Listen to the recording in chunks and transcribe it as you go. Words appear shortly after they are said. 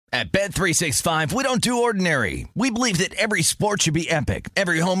At Bet365, we don't do ordinary. We believe that every sport should be epic.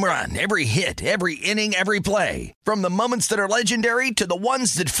 Every home run, every hit, every inning, every play. From the moments that are legendary to the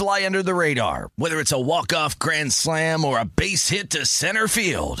ones that fly under the radar. Whether it's a walk-off grand slam or a base hit to center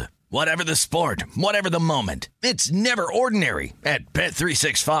field. Whatever the sport, whatever the moment. It's never ordinary at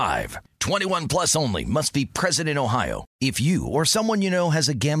Bet365. 21 plus only. Must be present in Ohio. If you or someone you know has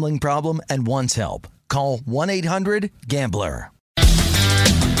a gambling problem and wants help, call 1-800-GAMBLER.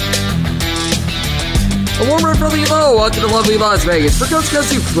 A warm and friendly hello. Welcome to lovely Las Vegas. For Coach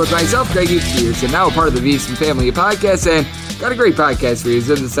Coach with myself, Greg Peterson, now a part of the VSiN Family Podcast, and got a great podcast for you.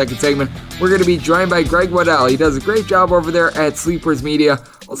 In the second segment, we're going to be joined by Greg Waddell. He does a great job over there at Sleepers Media.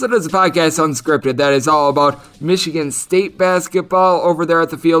 Also does a podcast Unscripted that is all about Michigan State basketball over there at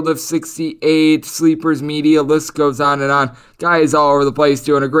the Field of 68, Sleepers Media, list goes on and on. Guy is all over the place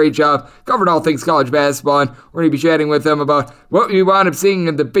doing a great job, covering all things college basketball, and we're going to be chatting with him about what we wound up seeing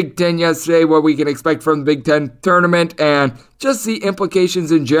in the Big Ten yesterday, what we can expect from the Big Ten tournament, and just the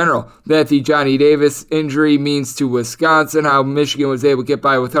implications in general that the Johnny Davis injury means to Wisconsin, how Michigan was able to get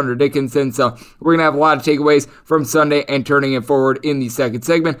by with Hunter Dickinson. So we're going to have a lot of takeaways from Sunday and turning it forward in the second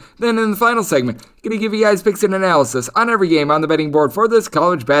segment. Then in the final segment, going to give you guys picks and analysis on every game on the betting board for this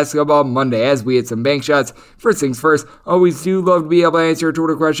college basketball Monday as we hit some bank shots. First things first, always do love to be able to answer your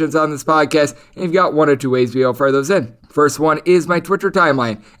Twitter questions on this podcast, and you've got one or two ways to be able to fire those in. First one is my Twitter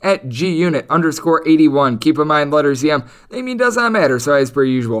timeline at gunit_81. Keep in mind letters EM. They mean does not matter, so as per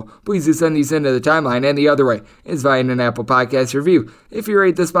usual, please do send these into the timeline. And the other way is via an Apple Podcast review. If you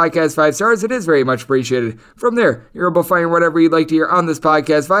rate this podcast 5 stars, it is very much appreciated. From there, you're able to find whatever you'd like to hear on this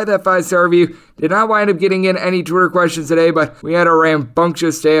podcast via that 5-star review. Did not wind up getting in any Twitter questions today, but we had a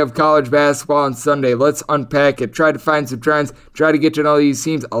rambunctious day of college basketball on Sunday. Let's unpack it, try to find some trends, try to get to know these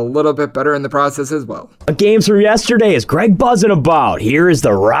teams a little bit better in the process as well. Games from yesterday is Greg buzzing about. Here is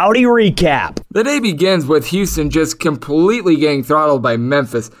the rowdy recap. The day begins with Houston just completely getting throttled by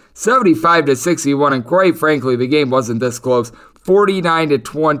Memphis, 75-61, and quite frankly, the game wasn't this close.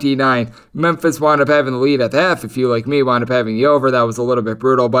 49-29. Memphis wound up having the lead at the half. If you, like me, wound up having the over, that was a little bit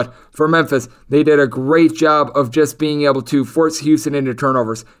brutal. But for Memphis, they did a great job of just being able to force Houston into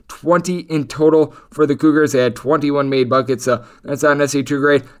turnovers. 20 in total for the Cougars. They had 21 made buckets, so that's not necessarily too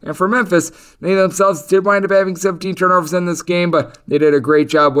great. And for Memphis, they themselves did wind up having 17 turnovers in this game, but they did a great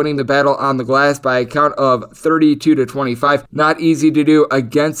job winning the battle on the glass by a count of 32-25. Not easy to do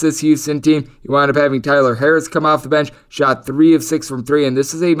against this Houston team. You wound up having Tyler Harris come off the bench, shot 3 of 6 from 3, and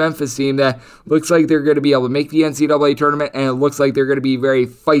this is a Memphis team that looks like they're going to be able to make the NCAA tournament, and it looks like they're going to be very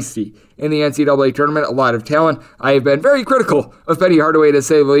feisty in the NCAA tournament. A lot of talent. I have been very critical of Penny Hardaway, to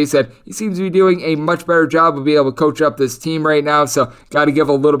say the least. That he seems to be doing a much better job of being able to coach up this team right now, so got to give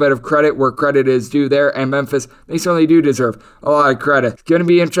a little bit of credit where credit is due there, and Memphis, they certainly do deserve a lot of credit. It's going to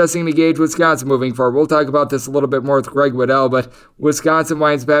be interesting to gauge Wisconsin moving forward. We'll talk about this a little bit more with Greg Waddell, but Wisconsin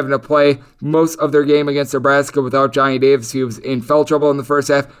winds up having to play most of their game against Nebraska without Johnny Davis. He was in foul trouble in the first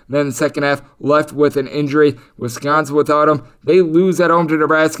half, and then the second half left with an injury. Wisconsin without him, they lose at home to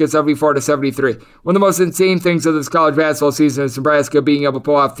Nebraska 74-73. One of the most insane things of this college basketball season is Nebraska being able to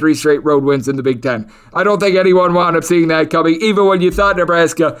pull off 3 straight road wins in the Big Ten. I don't think anyone wound up seeing that coming, even when you thought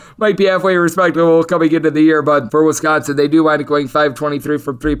Nebraska might be halfway respectable coming into the year. But for Wisconsin, they do wind up going 5-23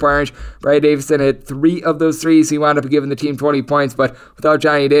 from 3-point range. Brian Davison hit 3 of those threes. He wound up giving the team 20 points, but without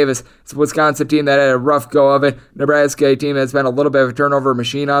Johnny Davis, it's a Wisconsin team that had a rough go of it. Nebraska, a team that's been a little bit of a turnover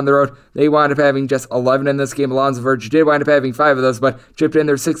machine on the road. They wound up having just 11 in this game. Alonzo Verge did wind up having 5 of those, but chipped in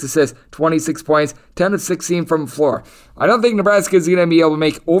their 6 assists, 26 points, 10 of 16 from the floor. I don't think Nebraska is going to be able to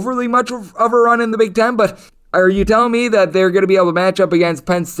make overly much of a run in the Big Ten, but are you telling me that they're going to be able to match up against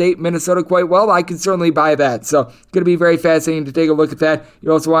Penn State, Minnesota quite well? I can certainly buy that. So it's going to be very fascinating to take a look at that.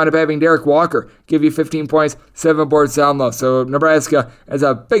 You also wind up having Derek Walker give you 15 points, 7 boards down low. So Nebraska, as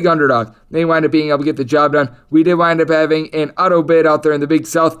a big underdog, they wind up being able to get the job done. We did wind up having an auto bid out there in the Big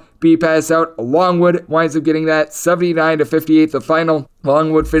South be passed out. Longwood winds up getting that 79-58, the final.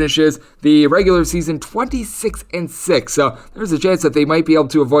 Longwood finishes the regular season 26-6, so there's a chance that they might be able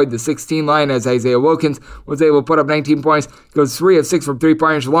to avoid the 16 line as Isaiah Wilkins was able to put up 19 points, goes 3 of 6 from 3-point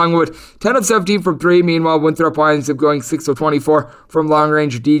range. Longwood 10 of 17 from 3. Meanwhile, Winthrop winds up going 6 of 24 from long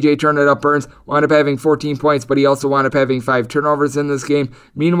range. DJ Turn It Up Burns wound up having 14 points, but he also wound up having 5 turnovers in this game.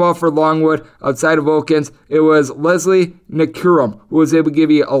 Meanwhile, for Longwood, Longwood, outside of Wilkins, it was Leslie Nikurum, who was able to give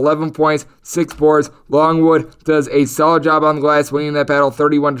you 11 points, 6 boards. Longwood does a solid job on the glass, winning that battle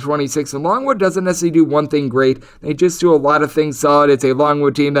 31-26. And Longwood doesn't necessarily do one thing great. They just do a lot of things solid. It's a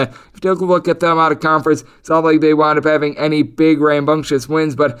Longwood team that, if you take a look at them out of conference, it's not like they wound up having any big rambunctious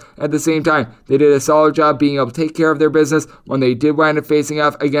wins, but at the same time, they did a solid job being able to take care of their business when they did wind up facing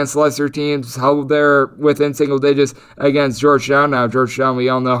off against lesser teams, held they're within single digits against Georgetown. Now, Georgetown, we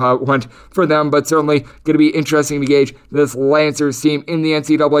all know how it went for them, but certainly going to be interesting to gauge this Lancers team in the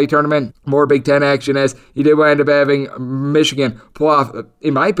NCAA tournament. More Big Ten action as you did wind up having Michigan pull off,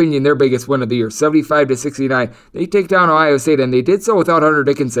 in my opinion, their biggest win of the year, 75-69. They take down Ohio State, and they did so without Hunter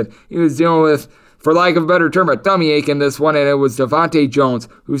Dickinson. He was dealing with, for lack of a better term, a tummy ache in this one, and it was Devontae Jones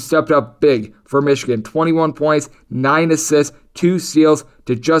who stepped up big for Michigan. 21 points, 9 assists, 2 steals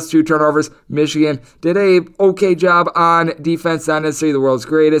to just 2 turnovers. Michigan did a okay job on defense, not necessarily the world's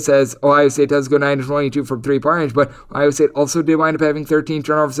greatest, as Ohio State does go 9-22 from 3-point range, but Ohio State also did wind up having 13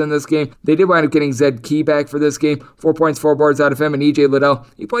 turnovers in this game. They did wind up getting Zed Key back for this game. 4 points, 4 boards out of him, and E.J. Liddell,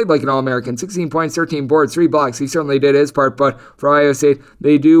 he played like an All-American. 16 points, 13 boards, 3 blocks. He certainly did his part, but for Ohio State,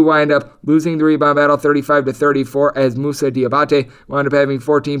 they do wind up losing the rebound battle 35-34 as Musa Diabate wound up having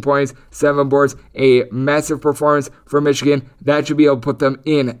 14 points, 7 boards, a massive performance for Michigan. That should be able to put them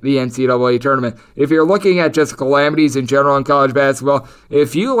in the NCAA tournament. If you're looking at just calamities in general in college basketball,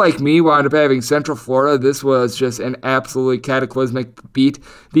 if you, like me, wound up having Central Florida, this was just an absolutely cataclysmic beat.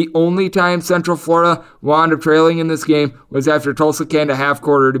 The only time Central Florida wound up trailing in this game was after Tulsa canned a half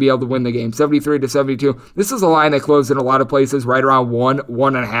quarter to be able to win the game, 73-72. This is a line that closed in a lot of places right around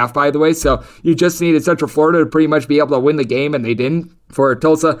 1.5, by the way, so you just needed Central Florida to pretty much be able to win the game, and they didn't. For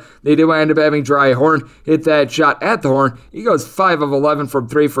Tulsa, they did wind up having Dry Horn hit that shot at the horn. He goes 5 of 11 from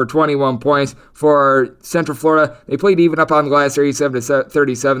 3 for 21 points. For Central Florida, they played even up on the glass,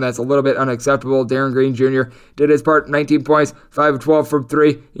 37-37. That's a little bit unacceptable. Darren Green Jr. did his part, 19 points, 5 of 12 from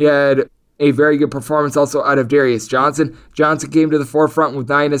 3. He had a very good performance also out of Darius Johnson. Johnson came to the forefront with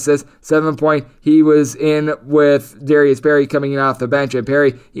 9 assists, 7 point. He was in with Darius Perry coming in off the bench, and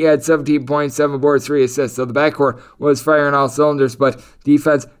Perry, he had 17 points, 7 boards, 3 assists. So the backcourt was firing all cylinders, but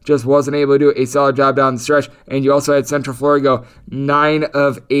defense just wasn't able to do a solid job down the stretch. And you also had Central Florida go 9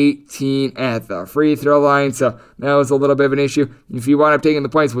 of 18 at the free throw line, so that was a little bit of an issue. If you wind up taking the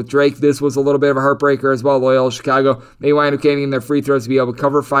points with Drake, this was a little bit of a heartbreaker as well. Loyola Chicago, they wind up getting their free throws to be able to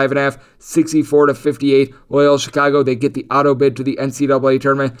cover 5.5, 64-58. Loyola Chicago, they get the auto bid to the NCAA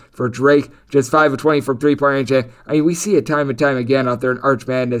tournament. For Drake, just 5 of 20 from 3-point range. And I mean, we see it time and time again out there in Arch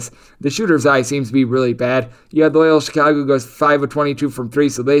Madness. The shooter's eye seems to be really bad. You had Loyola Chicago goes 5 of 22 from 3,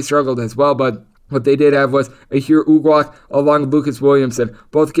 so they struggled as well, but what they did have was Ahir Uguak along with Lucas Williamson.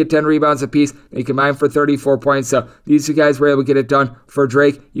 Both get 10 rebounds apiece. They combined for 34 points. So these two guys were able to get it done. For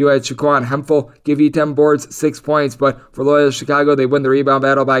Drake, you had Shaquan Hemphill give you 10 boards, 6 points. But for Loyola Chicago, they win the rebound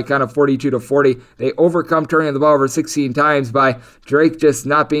battle by kind of 42-40. They overcome turning the ball over 16 times by Drake just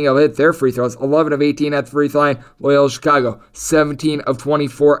not being able to hit their free throws. 11 of 18 at the free throw line. Loyola Chicago, 17 of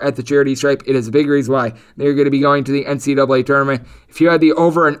 24 at the charity stripe. It is a big reason why they're going to be going to the NCAA tournament. If you had the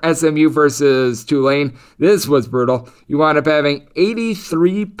over in SMU versus Tulane, this was brutal. You wound up having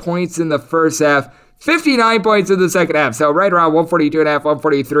 83 points in the first half, 59 points in the second half, so right around 142.5,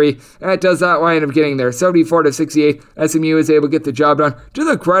 143. That does not wind up getting there. 74-68. SMU is able to get the job done. To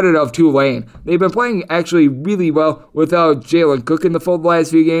the credit of Tulane, they've been playing actually really well without Jalen Cook in the fold the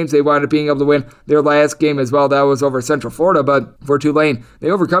last few games. They wound up being able to win their last game as well. That was over Central Florida, but for Tulane, they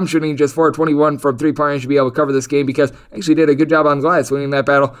overcome shooting just 4-21 from 3-point range to be able to cover this game because they actually did a good job on glass, winning that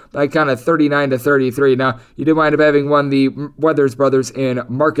battle by kind of 39-33. Now, you did wind up having one the Weathers brothers in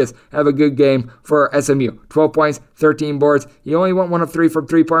Marcus have a good game for SMU. 12 points, 13 boards. He only went 1 of 3 from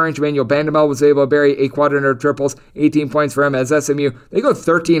 3-point range. Emmanuel Bandamel was able to bury a quadrant of triples, 18 points for him as SMU. They go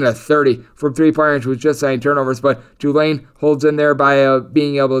 13 of 30 from 3-point range with just 9 turnovers, but Tulane holds in there by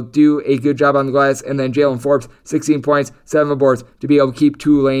being able to do a good job on the glass, and then Jalen Forbes, 16 points, 7 boards to be able to keep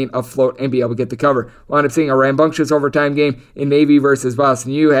Tulane afloat and be able to get the cover. Wound up seeing a rambunctious overtime game in Navy versus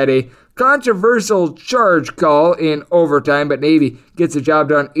Boston U. Had a controversial charge call in overtime, but Navy gets the job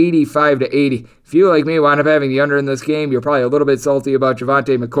done 85-80. If you, like me, wind up having the under in this game, you're probably a little bit salty about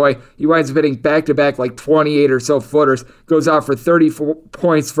Javante McCoy. He winds up hitting back-to-back like 28 or so footers. Goes out for 34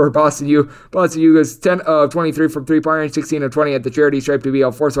 points for Boston U. Boston U goes 10 of 23 from 3-point range, 16 of 20 at the charity stripe to be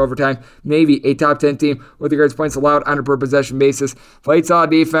able to force overtime. Navy, a top 10 team with regards points allowed on a per possession basis. Played solid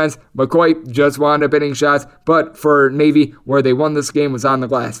defense. McCoy just wound up hitting shots, but for Navy, where they won this game was on the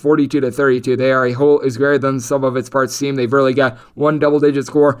glass, 42-30. 32. They are a whole is greater than the sum of its parts team. They've really got one double-digit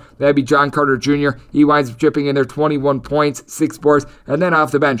score. That'd be John Carter Jr. He winds up chipping in there 21 points, 6 boards, and then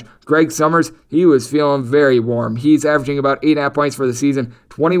off the bench, Greg Summers, he was feeling very warm. He's averaging about 8.5 points for the season,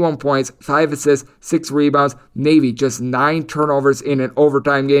 21 points, 5 assists, 6 rebounds. Navy just 9 turnovers in an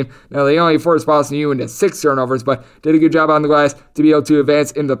overtime game. Now, they only forced Boston U into 6 turnovers, but did a good job on the glass to be able to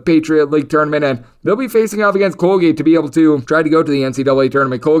advance in the Patriot League tournament, and they'll be facing off against Colgate to be able to try to go to the NCAA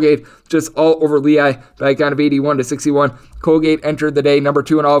tournament. Colgate just all over Lehigh by a count of 81-61. Colgate entered the day number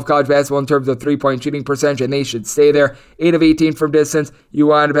 2 in all of college basketball in terms of three-point shooting percentage, and they should stay there. 8 of 18 from distance. You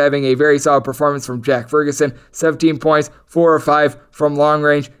wind up having a very solid performance from Jack Ferguson, 17 points, 4 of 5 from long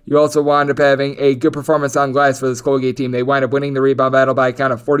range. You also wind up having a good performance on glass for this Colgate team. They wind up winning the rebound battle by a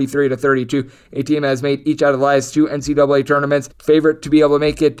count of 43-32. A team that has made each out of the last 2 NCAA tournaments. Favorite to be able to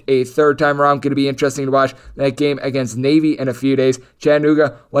make it a third time around. Going to be interesting to watch that game against Navy in a few days.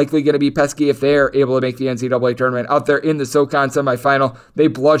 Chattanooga likely going to be pesky if they are able to make the NCAA tournament. Out there in the SoCon semifinal, they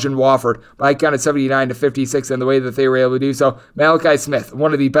bludgeoned Wofford by a count of 79-56 in the way that they were able to do so. Malachi Smith,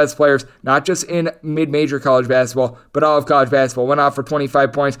 one of the best players, not just in mid-major college basketball, but all of college basketball, went off for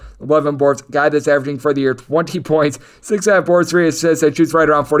 25 points, 11 boards, guy that's averaging for the year 20 points, 6.5 boards, 3 assists, and shoots right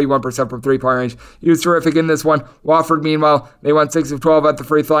around 41% from three-point range. He was terrific in this one. Wofford, meanwhile, they went 6 of 12 at the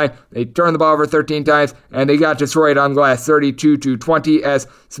free throw line. They turned the ball over 13 times, and they got destroyed on glass, 32-20, as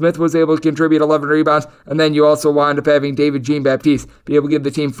Smith was able to contribute 11 rebounds, and then you also wound up having David Jean-Baptiste be able to give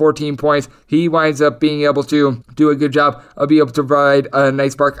the team 14 points. He winds up being able to do a good job of being able to provide a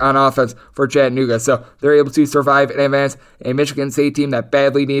nice spark on offense for Chattanooga. So they're able to survive and advance a Michigan State team that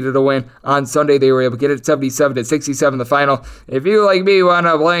badly needed a win. On Sunday, they were able to get it 77-67 the final. If you, like me, wound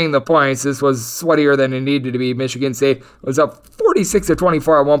up laying the points, this was sweatier than it needed to be. Michigan State was up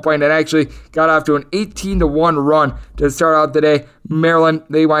 46-24 at one point and actually got off to an 18-1 run to start out the day. Maryland,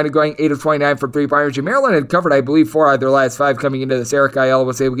 they wind up going 8 of 29 from three-point range. Maryland had covered, I believe, 4 out of their last 5 coming into this. Eric Ayala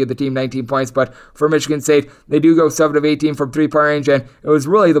was able to give the team 19 points, but for Michigan State, they do go 7 of 18 from three-point range, and it was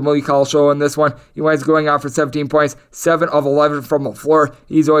really the Malik Hall show in this one. He winds up going out for 17 points, 7 of 11 from the floor.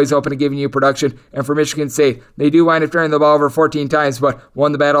 He's always open to giving you production, and for Michigan State, they do wind up turning the ball over 14 times, but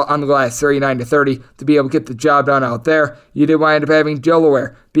won the battle on the glass 39-30 to be able to get the job done out there. You did wind up having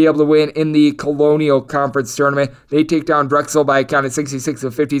Delaware be able to win in the Colonial Conference Tournament. They take down Drexel by a count of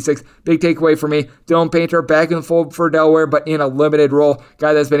 66-56. Big takeaway for me, Dylan Painter back in the fold for Delaware, but in a limited role.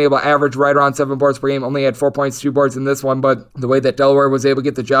 Guy that's been able to average right around 7 boards per game, only had 4 points, 2 boards in this one, but the way that Delaware was able to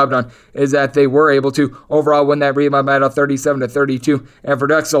get the job done is that they were able to overall win that rebound battle 37-32. And for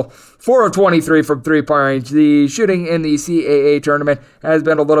Drexel, 4 of 23 from three-point range. The shooting in the CAA tournament has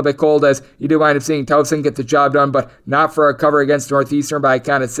been a little bit cold, as you do wind up seeing Towson get the job done, but not for a cover against Northeastern by a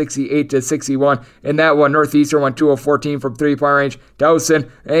count of 68-61. In that one, Northeastern went 2 of 14 from three-point range. Towson,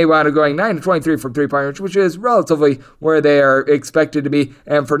 they wound up going 9 of 23 from three-point range, which is relatively where they are expected to be.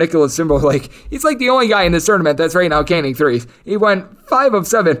 And for Nicholas Timberlake, he's like the only guy in this tournament that's right now canning threes. He went 5 of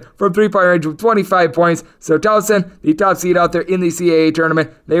 7 from three-point range with 25 points. So Towson, the top seed out there in the CAA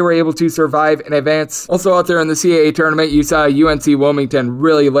tournament, they were able to survive and advance. Also out there in the CAA tournament, you saw UNC Wilmington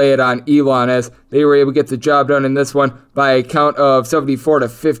really lay it on Elon, as they were able to get the job done in this one by a count of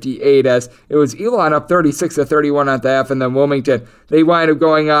 74-58, as it was Elon up 36-31 at the half, and then Wilmington, they wind up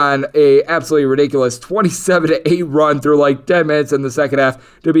going on a absolutely ridiculous 27-8 run through like 10 minutes in the second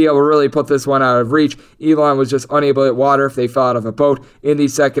half to be able to really put this one out of reach. Elon was just unable to hit water if they fell out of a boat in the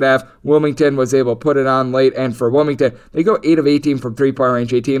second half. Wilmington was able to put it on late, and for Wilmington, they go 8 of 18 from three-point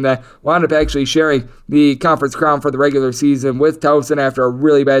range, a team that wound up actually sharing the conference crown for the regular season with Towson after a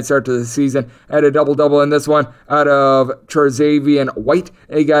really bad start to the season. Had a double-double in this one out of Charzavian White,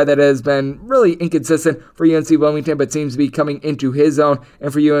 a guy that has been really inconsistent for UNC Wilmington, but seems to be coming into his own.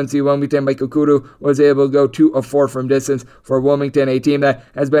 And for UNC Wilmington, Michael Kudu was able to go 2 of 4 from distance for Wilmington, a team that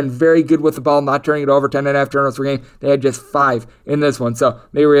has been very good with the ball, not turning it over, 10.5 turnovers per game. They had just 5 in this one, so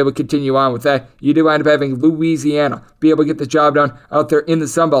they were able to continue on with that. You do wind up having Louisiana be able to get the job done out there in the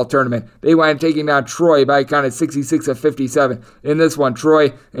Sun Belt tournament. They wind up taking down Troy by a count of 66-57. In this one,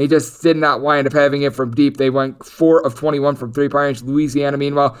 Troy, they just did not wind up having it from deep. They went 4 of 21 from three-point range. Louisiana,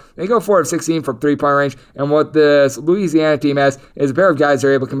 meanwhile, they go 4 of 16 from three-point range. And what this Louisiana team has is a pair of guys that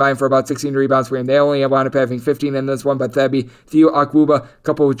are able to combine for about 16 rebounds per game. They only wound up having 15 in this one, but that'd be Theo Akwuba,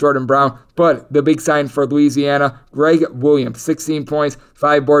 coupled with Jordan Brown. But the big sign for Louisiana, Greg Williams, 16 13 points,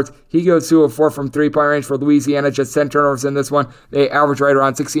 5 boards. He goes 2 of 4 from three-point range for Louisiana, just 10 turnovers in this one. They average right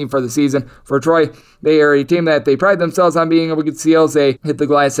around 16 for the season. For Troy, they are a team that they pride themselves on being able to get steals. They hit the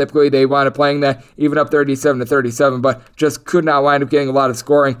glass typically. They wound up playing that even up 37-37, but just could not wind up getting a lot of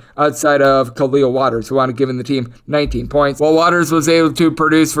scoring outside of Khalil Waters, who wound up giving the team 19 points. While Waters was able to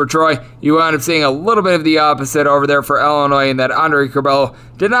produce for Troy, you wound up seeing a little bit of the opposite over there for Illinois, in that Andre Curbelo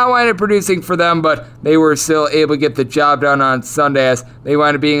did not wind up producing for them, but they were still able to get the job done on Sunday as they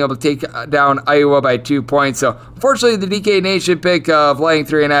wound up being able to take down Iowa by 2 points. So unfortunately, the DK Nation pick of laying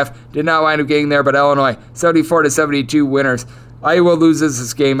 3.5 did not wind up getting there, but Illinois 74-72 winners. Iowa loses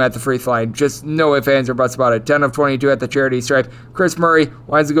this game at the free throw line. Just no ifs, ands, or buts about it. 10 of 22 at the charity stripe. Chris Murray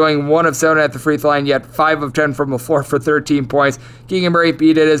winds up going 1 of 7 at the free throw line, yet 5 of 10 from the floor for 13 points. Keegan Murray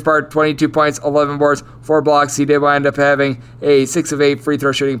did his part, 22 points, 11 boards, 4 blocks. He did wind up having a 6 of 8 free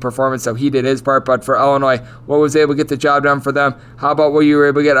throw shooting performance, so he did his part. But for Illinois, what was able to get the job done for them? How about what you were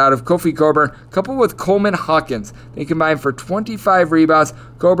able to get out of Kofi Cockburn, coupled with Coleman Hawkins? They combined for 25 rebounds.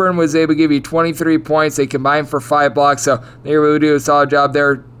 Cockburn was able to give you 23 points. They combined for 5 blocks, so they were able to do a solid job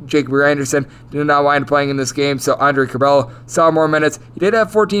there. Jacob Anderson did not wind up playing in this game, so Andre Curbelo saw more minutes. He did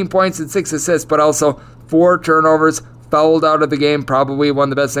have 14 points and 6 assists, but also 4 turnovers. Fouled out of the game. Probably one of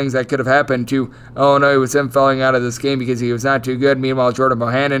the best things that could have happened to Illinois was him fouling out of this game because he was not too good. Meanwhile, Jordan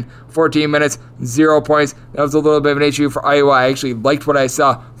Bohannon, 14 minutes, 0 points. That was a little bit of an issue for Iowa. I actually liked what I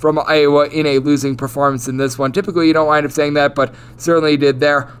saw from Iowa in a losing performance in this one. Typically, you don't wind up saying that, but certainly did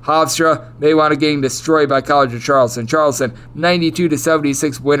there. Hofstra, they wound up getting destroyed by College of Charleston. Charleston,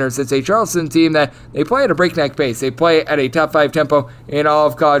 92-76 winners. It's a Charleston team that they play at a breakneck pace. They play at a top 5 tempo in all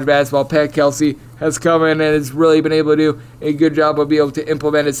of college basketball. Pat Kelsey has come in and has really been able to do a good job of being able to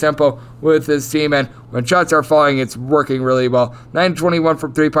implement his tempo with this team, and when shots are falling, it's working really well. 9-21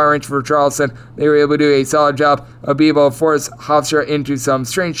 from three-point range for Charleston. They were able to do a solid job of being able to force Hofstra into some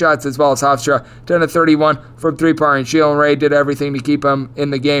strange shots, as well as Hofstra 10-31 from three-point range. Jalen Ray did everything to keep him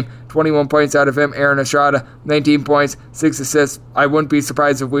in the game. 21 points out of him. Aaron Estrada, 19 points, 6 assists. I wouldn't be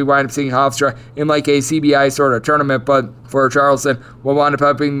surprised if we wind up seeing Hofstra in like a CBI sort of tournament, but for Charleston, we'll wind up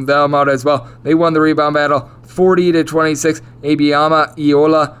helping them out as well. They won the rebound battle 40-26. Abiyama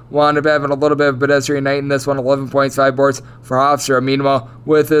Iola wound up having a little bit of a pedestrian night in this one, 11 points, 5 boards for Hofstra. Meanwhile,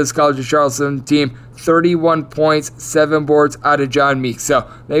 with this College of Charleston team, 31 points, 7 boards out of John Meeks. So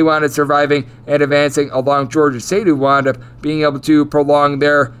they wound up surviving and advancing along Georgia State, who wound up being able to prolong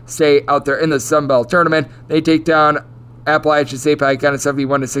their stay out there in the Sun Belt tournament. They take down Appalachian State by a count of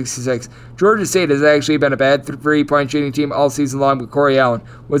 71-66. Georgia State has actually been a bad three-point shooting team all season long, but Corey Allen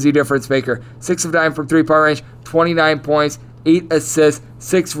was the difference maker. 6 of 9 from three-point range, 29 points, 8 assists,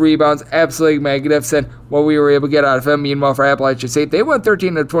 6 rebounds. Absolutely magnificent what we were able to get out of him. Meanwhile, for Appalachian State, they went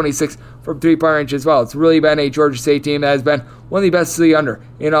 13-26 from three-point range as well. It's really been a Georgia State team that has been one of the best to see under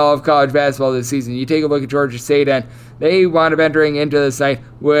in all of college basketball this season. You take a look at Georgia State, and they wound up entering into this night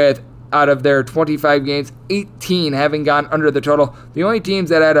with, out of their 25 games, 18 having gone under the total. The only teams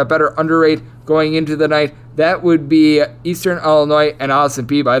that had a better under rate going into the night, that would be Eastern Illinois and Austin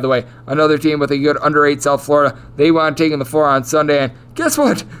Peay, by the way. Another team with a good under 8, South Florida. They wound up taking the floor on Sunday, and guess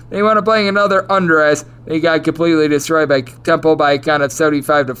what? They wound up playing another under as they got completely destroyed by Temple by a count of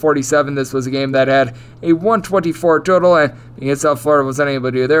 75-47. This was a game that had a 124 total, and because South Florida was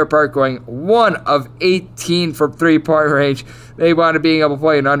unable to do their part, going 1 of 18 from three-point range. They wound up being able to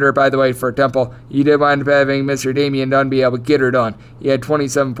play an under, by the way, for Temple. You did wind up having Mr. Damian Dunn be able to get her done. He had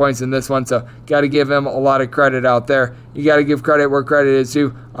 27 points in this one, so got to give him a lot of credit out there. You got to give credit where credit is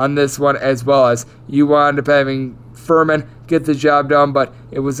due on this one, as well as you wound up having Furman get the job done, but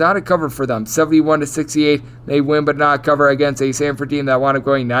it was not a cover for them. 71-68, they win but not cover against a Sanford team that wound up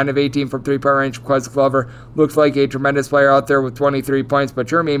going 9 of 18 from three-point range. Quez Glover looked like a tremendous player out there with 23 points, but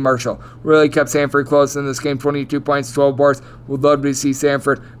Jermaine Marshall really kept Sanford close in this game. 22 points, 12 boards. Would love to see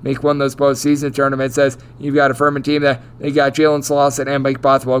Sanford make one of those postseason tournaments, as you've got a Furman team that they got Jalen Slauson and Mike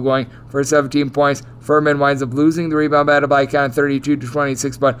Bothwell going for 17 points. Furman winds up losing the rebound battle by a count of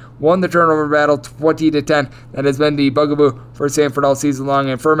 32-26, but won the turnover battle 20-10. That has been the bugaboo for Sanford all season long,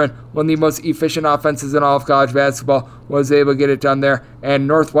 and Furman, one of the most efficient offenses in all of college basketball, was able to get it done there, and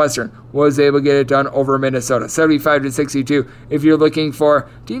Northwestern was able to get it done over Minnesota, 75-62. If you're looking for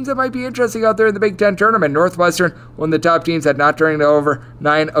teams that might be interesting out there in the Big Ten tournament, Northwestern, one of the top teams, had not turned it over,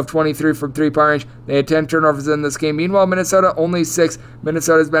 9 of 23 from three-point range. They had 10 turnovers in this game. Meanwhile, Minnesota, only 6.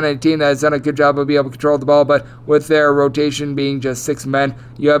 Minnesota's been a team that has done a good job of being able to control the ball, but with their rotation being just 6 men,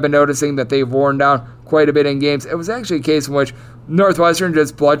 you have been noticing that they've worn down quite a bit in games. It was actually a case in which Northwestern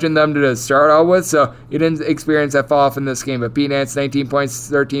just bludgeoned them to start out with, so you didn't experience that fall off in this game. But Pete Nance, 19 points,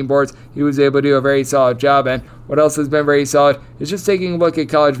 13 boards, he was able to do a very solid job. And what else has been very solid is just taking a look at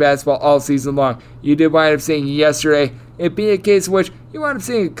college basketball all season long. You did wind up seeing yesterday it be a case in which you wind up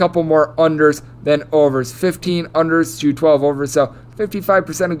seeing a couple more unders than overs. 15 unders to 12 overs, so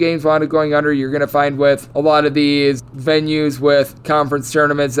 55% of games wound up going under. You're going to find with a lot of these venues with conference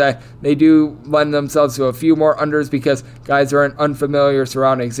tournaments that they do lend themselves to a few more unders because guys are in unfamiliar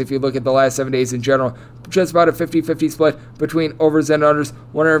surroundings. If you look at the last 7 days in general, just about a 50-50 split between overs and unders,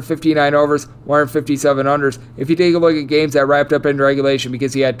 159 overs, 157 unders. If you take a look at games that wrapped up in regulation,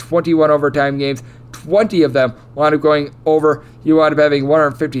 because he had 21 overtime games, 20 of them wound up going over. You wound up having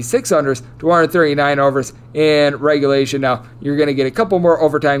 156 unders to 139 overs in regulation. Now, you're going to get a couple more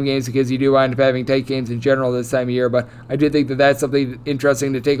overtime games because you do wind up having tight games in general this time of year, but I do think that that's something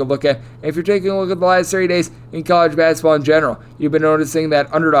interesting to take a look at. And if you're taking a look at the last 30 days in college basketball in general, you've been noticing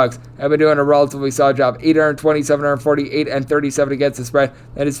that underdogs have been doing a relatively solid job. 820, 748, and 37 against the spread.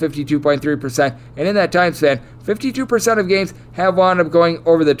 That is 52.3%. And in that time span, 52% of games have wound up going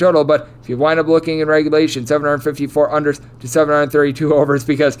over the total, but if you wind up looking in regulation, 754 unders to 732 overs,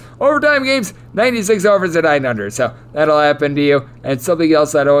 because overtime games, 96 overs to 9 unders. So that'll happen to you. And something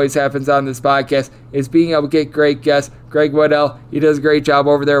else that always happens on this podcast is being able to get great guests. Greg Waddell, he does a great job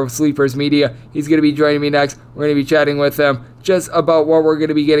over there with Sleepers Media. He's going to be joining me next. We're going to be chatting with him just about what we're going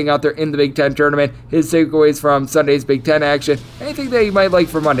to be getting out there in the Big Ten tournament, his takeaways from Sunday's Big Ten action, anything that you might like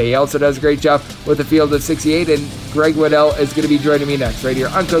for Monday. He also does a great job with the Field of 68, and Greg Waddell is going to be joining me next right here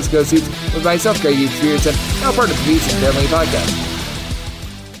on Coast to Coast Hoops with myself, Greg Peterson, now part of the VSiN Family Podcast.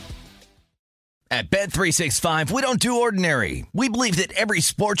 At Bet365, we don't do ordinary. We believe that every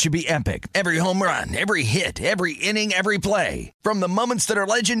sport should be epic. Every home run, every hit, every inning, every play. From the moments that are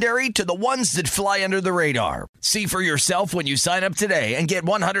legendary to the ones that fly under the radar. See for yourself when you sign up today and get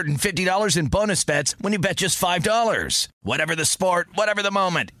 $150 in bonus bets when you bet just $5. Whatever the sport, whatever the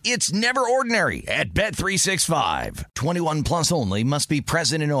moment, it's never ordinary at Bet365. 21 plus only. Must be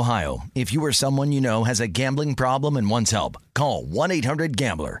present in Ohio. If you or someone you know has a gambling problem and wants help, call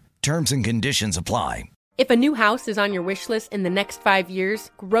 1-800-GAMBLER. Terms and conditions apply. If a new house is on your wish list in the next 5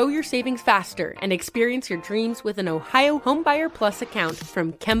 years, grow your savings faster and experience your dreams with an Ohio Homebuyer Plus account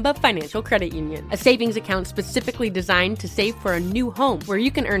from Kemba Financial Credit Union. A savings account specifically designed to save for a new home, where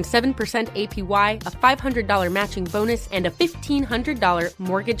you can earn 7% APY, a $500 matching bonus, and a $1,500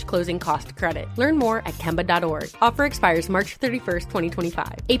 mortgage closing cost credit. Learn more at Kemba.org. Offer expires March 31st,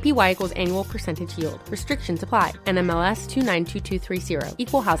 2025. APY equals annual percentage yield. Restrictions apply. NMLS 292230.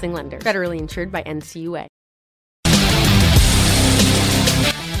 Equal housing lender. Federally insured by NCUA.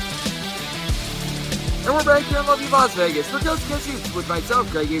 And we're back here in lovely Las Vegas for Coast to Coast Hoops with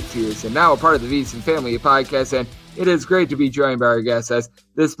myself, Greg Peterson, now a part of the VSiN Family Podcast, and it is great to be joined by our guest, as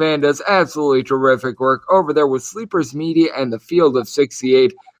this man does absolutely terrific work over there with Sleepers Media and the Field of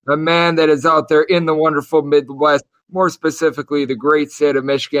 68, a man that is out there in the wonderful Midwest, more specifically the great state of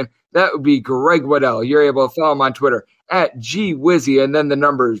Michigan. That would be Greg Waddell. You're able to follow him on Twitter at GWizzy, and then the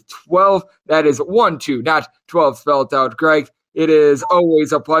number 12. That is 12, not 12 spelled out. Greg, it is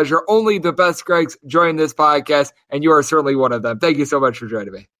always a pleasure. Only the best Gregs join this podcast, and you are certainly one of them. Thank you so much for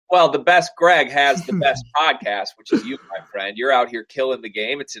joining me. Well, the best Greg has the best podcast, which is you, my friend. You're out here killing the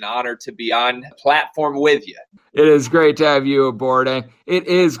game. It's an honor to be on the platform with you. It is great to have you aboard, and it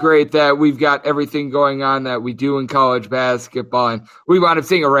is great that we've got everything going on that we do in college basketball, and we wound up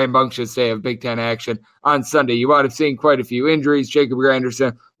seeing a rambunctious day of Big Ten action on Sunday. You wound up seeing quite a few injuries. Jacob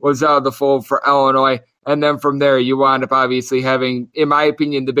Granderson was out of the fold for Illinois, and then from there you wound up obviously having, in my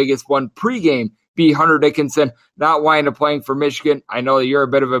opinion, the biggest one pregame be Hunter Dickinson not wind up playing for Michigan. I know that you're a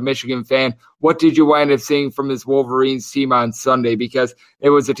bit of a Michigan fan. What did you wind up seeing from this Wolverines team on Sunday? Because it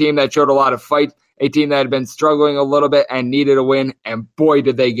was a team that showed a lot of fight, a team that had been struggling a little bit and needed a win, and boy,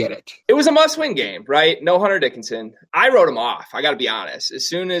 did they get it. It was a must-win game, right? No Hunter Dickinson. I wrote him off. I got to be honest. As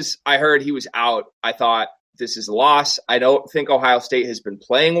soon as I heard he was out, I thought, this is a loss. I don't think Ohio State has been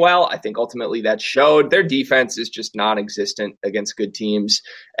playing well. I think ultimately that showed. Their defense is just non-existent against good teams.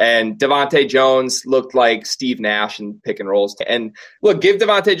 And Devontae Jones looked like Steve Nash in pick and rolls. And look, give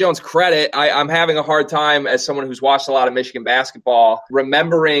Devontae Jones credit. I'm having a hard time, as someone who's watched a lot of Michigan basketball,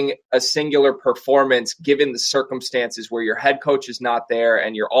 remembering a singular performance given the circumstances where your head coach is not there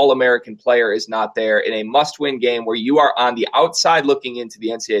and your All-American player is not there in a must-win game where you are on the outside looking into the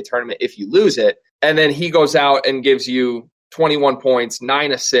NCAA tournament if you lose it. And then he goes out and gives you 21 points,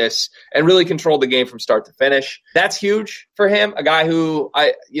 9 assists, and really controlled the game from start to finish. That's huge for him, a guy who,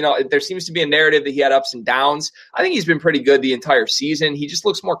 there seems to be a narrative that he had ups and downs. I think he's been pretty good the entire season. He just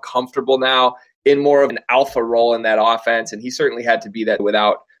looks more comfortable now. in more of an alpha role in that offense, and he certainly had to be that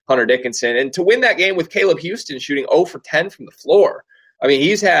without Hunter Dickinson. And to win that game with Caleb Houston shooting 0 for 10 from the floor, I mean,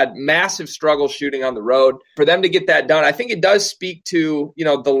 he's had massive struggles shooting on the road. For them to get that done, I think it does speak to,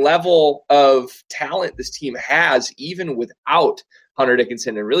 the level of talent this team has, even without Hunter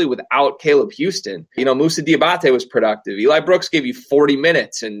Dickinson and really without Caleb Houston. Moussa Diabate was productive. Eli Brooks gave you 40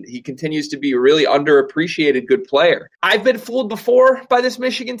 minutes, and he continues to be a really underappreciated good player. I've been fooled before by this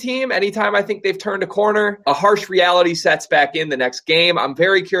Michigan team. Anytime I think they've turned a corner, a harsh reality sets back in the next game. I'm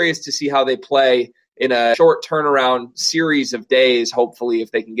very curious to see how they play in a short turnaround series of days, hopefully,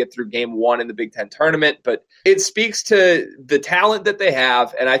 if they can get through game one in the Big Ten tournament. But it speaks to the talent that they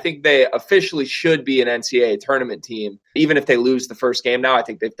have, and I think they officially should be an NCAA tournament team. Even if they lose the first game now, I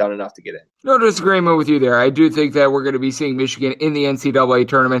think they've done enough to get in. No disagreement with you there. I do think that we're going to be seeing Michigan in the NCAA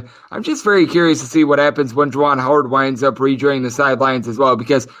tournament. I'm just very curious to see what happens when Juwan Howard winds up rejoining the sidelines as well,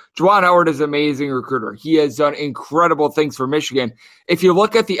 because Juwan Howard is an amazing recruiter. He has done incredible things for Michigan. If you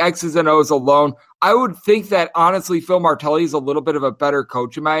look at the X's and O's alone, I would think that, honestly, Phil Martelli is a little bit of a better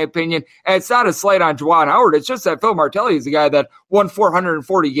coach, in my opinion. And it's not a slight on Juwan Howard. It's just that Phil Martelli is a guy that won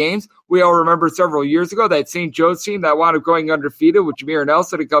 440 games. We all remember several years ago that St. Joe's team that wound up going undefeated with Jameer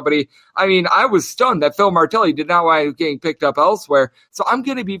Nelson and company. I mean, I was stunned that Phil Martelli did not wind up getting picked up elsewhere. So I'm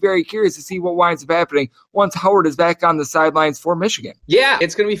going to be very curious to see what winds up happening once Howard is back on the sidelines for Michigan. Yeah,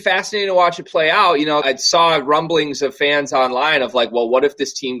 it's going to be fascinating to watch it play out. I saw rumblings of fans online of like, well, what if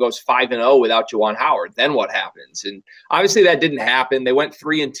this team goes 5-0 without Juwan Howard? Then what happens? And obviously that didn't happen. They went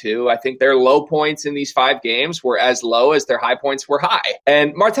 3-2. I think their low points in these 5 games were as low as their high points were high.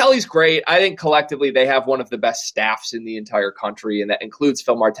 And Martelli's great. I think collectively they have one of the best staffs in the entire country, and that includes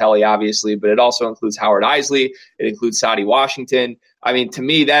Phil Martelli, obviously, but it also includes Howard Isley. It includes Sadi Washington. I mean, to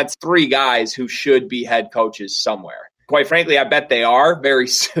me, that's 3 guys who should be head coaches somewhere. Quite frankly, I bet they are very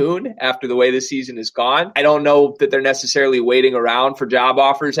soon after the way the season has gone. I don't know that they're necessarily waiting around for job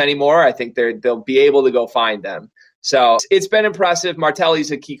offers anymore. I think they'll be able to go find them. So it's been impressive.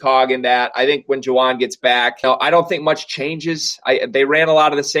 Martelli's a key cog in that. I think when Juwan gets back, I don't think much changes. They ran a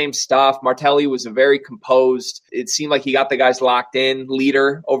lot of the same stuff. Martelli was a very composed, it seemed like he got the guys locked in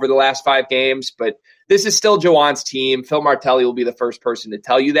leader over the last 5 games, but this is still Juwan's team. Phil Martelli will be the first person to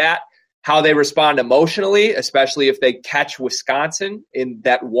tell you that. How they respond emotionally, especially if they catch Wisconsin in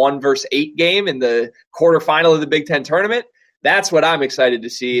that 1-8 game in the quarterfinal of the Big Ten tournament, that's what I'm excited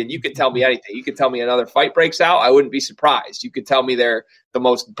to see. And you could tell me anything. You could tell me another fight breaks out. I wouldn't be surprised. You could tell me they're the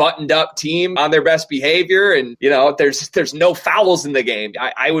most buttoned up team on their best behavior. And, there's no fouls in the game.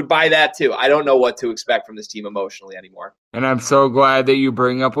 I would buy that too. I don't know what to expect from this team emotionally anymore. And I'm so glad that you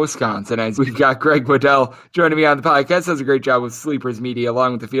bring up Wisconsin. As we've got Greg Waddell joining me on the podcast. Does a great job with Sleepers Media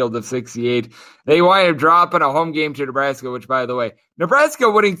along with the Field of 68. They wind up dropping a home game to Nebraska, which, by the way, Nebraska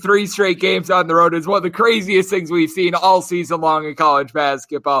winning 3 straight games on the road is one of the craziest things we've seen all season long in college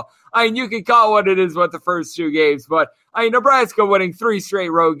basketball. I mean, you can call what it is with the first 2 games, but Nebraska winning 3 straight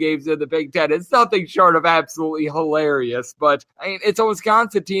road games in the Big Ten. It's nothing short of absolutely hilarious, but it's a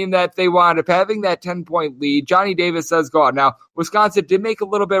Wisconsin team that they wound up having that 10-point lead. Johnny Davis does go out. Now, Wisconsin did make a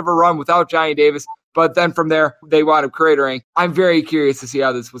little bit of a run without Johnny Davis, but then from there, they wound up cratering. I'm very curious to see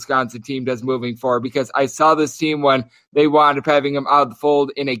how this Wisconsin team does moving forward, because I saw this team when they wound up having him out of the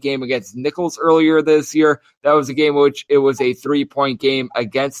fold in a game against Nichols earlier this year. That was a game in which it was a 3-point game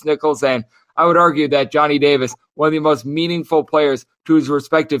against Nichols, and I would argue that Johnny Davis, one of the most meaningful players to his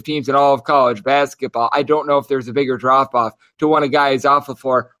respective teams in all of college basketball. I don't know if there's a bigger drop-off to when a guy is off the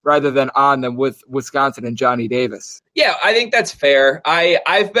floor rather than on them with Wisconsin and Johnny Davis. Yeah, I think that's fair.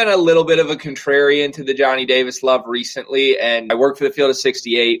 I've been a little bit of a contrarian to the Johnny Davis love recently, and I work for the Field of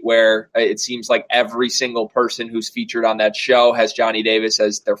 68, where it seems like every single person who's featured on that show has Johnny Davis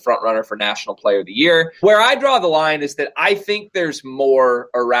as their front runner for National Player of the Year. Where I draw the line is that I think there's more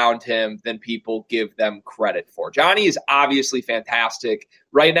around him than people give them credit for. Johnny is obviously fantastic.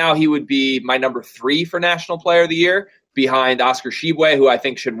 Right now, he would be my number 3 for National Player of the Year, behind Oscar Tshiebwe, who I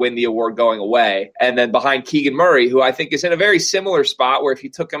think should win the award going away, and then behind Keegan Murray, who I think is in a very similar spot where if you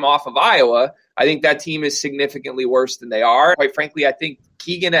took him off of Iowa, I think that team is significantly worse than they are. Quite frankly, I think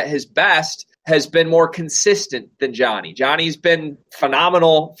Keegan at his best has been more consistent than Johnny. Johnny's been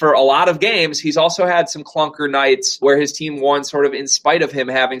phenomenal for a lot of games. He's also had some clunker nights where his team won sort of in spite of him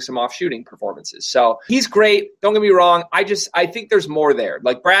having some off-shooting performances. So he's great. Don't get me wrong. I think there's more there.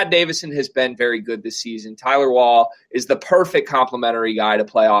 Like Brad Davison has been very good this season. Tyler Wall is the perfect complementary guy to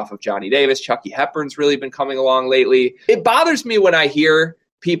play off of Johnny Davis. Chucky Hepburn's really been coming along lately. It bothers me when I hear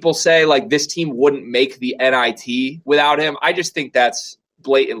people say like this team wouldn't make the NIT without him. I just think that's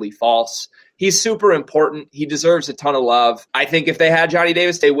blatantly false. He's super important. He deserves a ton of love. I think if they had Johnny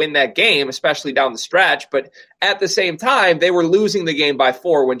Davis, they win that game, especially down the stretch. But at the same time, they were losing the game by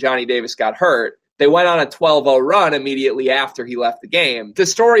 4 when Johnny Davis got hurt. They went on a 12-0 run immediately after he left the game. The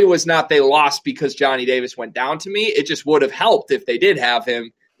story was not they lost because Johnny Davis went down to me. It just would have helped if they did have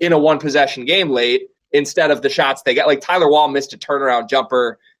him in a one-possession game late instead of the shots they got. Like Tyler Wall missed a turnaround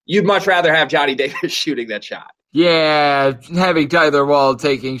jumper. You'd much rather have Johnny Davis shooting that shot. Yeah, having Tyler Wall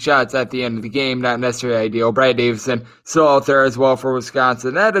taking shots at the end of the game, not necessarily ideal. Brad Davison still out there as well for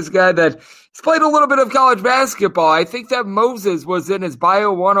Wisconsin. That is a guy that he's played a little bit of college basketball. I think that Moses was in his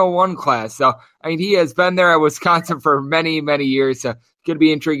Bio 101 class. So, I mean, he has been there at Wisconsin for many, many years. So, it's going to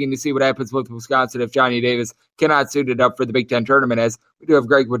be intriguing to see what happens with Wisconsin if Johnny Davis cannot suit it up for the Big Ten tournament, as we do have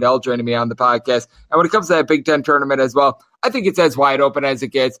Greg Waddell joining me on the podcast. And when it comes to that Big Ten tournament as well, I think it's as wide open as it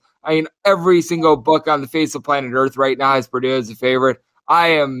gets. I mean, every single book on the face of planet Earth right now has Purdue as a favorite. I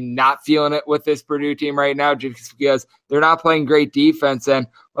am not feeling it with this Purdue team right now just because they're not playing great defense. And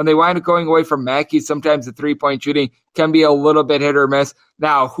when they wind up going away from Mackey, sometimes the three-point shooting can be a little bit hit or miss.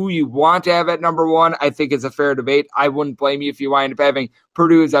 Now, who you want to have at number one, I think is a fair debate. I wouldn't blame you if you wind up having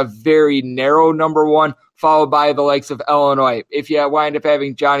Purdue as a very narrow number one, followed by the likes of Illinois. If you wind up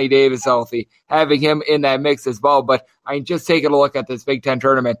having Johnny Davis healthy, having him in that mix as well. But I mean, just taking a look at this Big Ten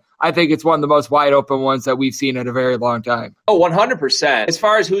tournament, I think it's one of the most wide open ones that we've seen in a very long time. Oh, 100%. As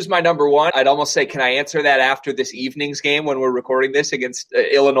far as who's my number one, I'd almost say, can I answer that after this evening's game when we're recording this against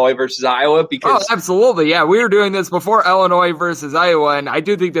Illinois versus Iowa? Because absolutely. Yeah, we were doing this before Illinois versus Iowa, and I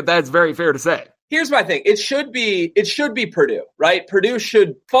do think that that's very fair to say. Here's my thing. It should be Purdue, right? Purdue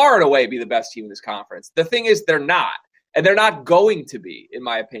should far and away be the best team in this conference. The thing is, they're not. And they're not going to be, in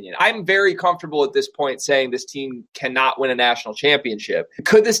my opinion. I'm very comfortable at this point saying this team cannot win a national championship.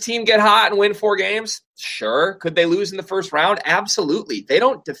 Could this team get hot and win 4 games? Sure. Could they lose in the first round? Absolutely. They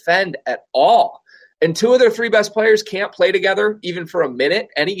don't defend at all. And 2 of their 3 best players can't play together even for a minute,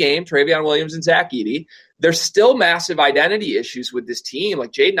 any game, Travion Williams and Zach Edey. There's still massive identity issues with this team.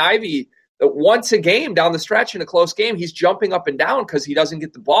 Like Jaden Ivey, once a game down the stretch in a close game, he's jumping up and down because he doesn't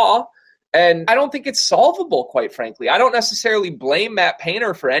get the ball. And I don't think it's solvable, quite frankly. I don't necessarily blame Matt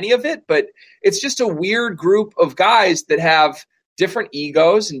Painter for any of it, but it's just a weird group of guys that have different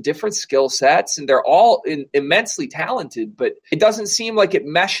egos and different skill sets, and they're all immensely talented, but it doesn't seem like it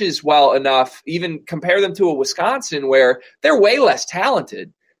meshes well enough. Even compare them to a Wisconsin where they're way less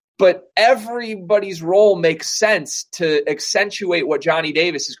talented, but everybody's role makes sense to accentuate what Johnny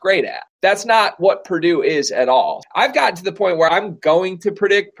Davis is great at. That's not what Purdue is at all. I've gotten to the point where I'm going to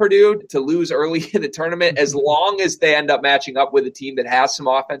predict Purdue to lose early in the tournament as long as they end up matching up with a team that has some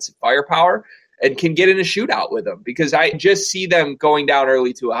offensive firepower and can get in a shootout with them, because I just see them going down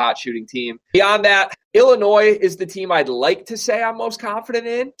early to a hot shooting team. Beyond that, Illinois is the team I'd like to say I'm most confident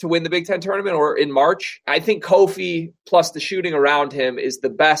in to win the Big Ten tournament or in March. I think Kofi plus the shooting around him is the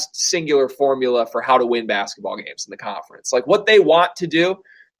best singular formula for how to win basketball games in the conference. Like what they want to do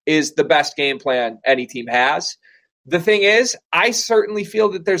is the best game plan any team has. The thing is, I certainly feel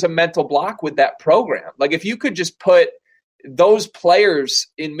that there's a mental block with that program. Like if you could just put those players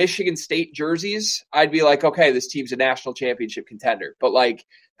in Michigan State jerseys, I'd be like, okay, this team's a national championship contender. But like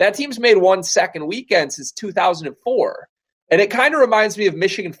that team's made 1 second weekend since 2004. And it kind of reminds me of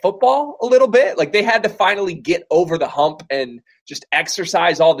Michigan football a little bit. Like they had to finally get over the hump and just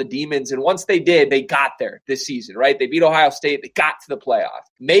exercise all the demons. And once they did, they got there this season, right? They beat Ohio State. They got to the playoff.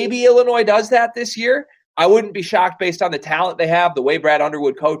 Maybe Illinois does that this year. I wouldn't be shocked based on the talent they have, the way Brad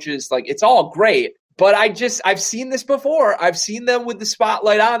Underwood coaches. Like it's all great. But I've seen this before. I've seen them with the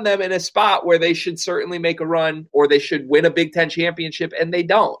spotlight on them in a spot where they should certainly make a run or they should win a Big Ten championship, and they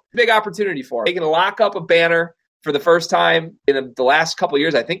don't. Big opportunity for them. They can lock up a banner for the first time in the last couple of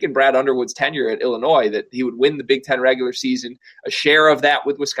years, I think in Brad Underwood's tenure at Illinois, that he would win the Big Ten regular season, a share of that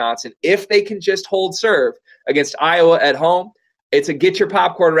with Wisconsin. If they can just hold serve against Iowa at home, it's a get your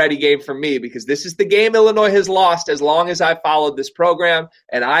popcorn ready game for me, because this is the game Illinois has lost as long as I followed this program,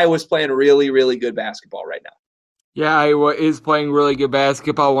 and Iowa's playing really, really good basketball right now. Yeah, Iowa is playing really good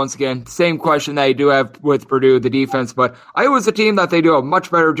basketball. Once again, same question that I do have with Purdue, the defense, but Iowa's a team that they do a much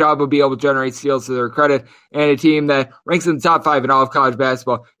better job of being able to generate steals to their credit, and a team that ranks in the top 5 in all of college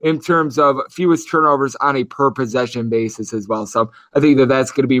basketball in terms of fewest turnovers on a per possession basis as well. So I think that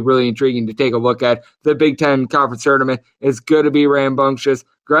that's going to be really intriguing to take a look at. The Big Ten Conference Tournament is going to be rambunctious.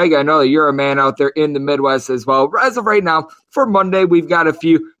 Greg, I know that you're a man out there in the Midwest as well. As of right now, for Monday, we've got a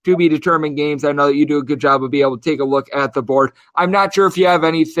few to-be-determined games. I know that you do a good job of being able to take a look at the board. I'm not sure if you have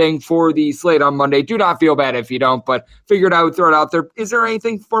anything for the slate on Monday. Do not feel bad if you don't, but figured I would throw it out there. Is there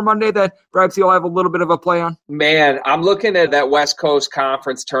anything for Monday that perhaps you'll have a little bit of a play on? Man, I'm looking at that West Coast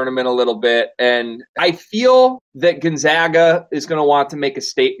Conference tournament a little bit, and I feel that Gonzaga is going to want to make a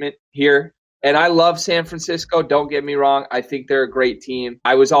statement here. And I love San Francisco. Don't get me wrong. I think they're a great team.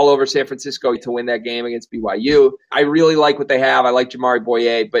 I was all over San Francisco to win that game against BYU. I really like what they have. I like Jamari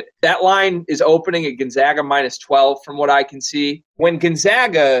Boye. But that line is opening at Gonzaga minus 12 from what I can see. When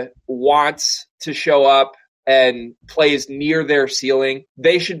Gonzaga wants to show up and plays near their ceiling,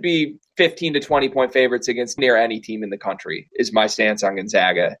 they should be 15 to 20 point favorites against near any team in the country is my stance on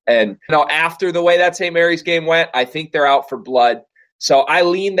Gonzaga. And after the way that St. Mary's game went, I think they're out for blood. So I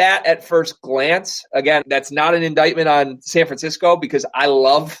lean that at first glance. Again, that's not an indictment on San Francisco because I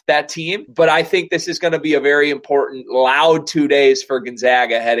love that team, but I think this is going to be a very important, loud 2 days for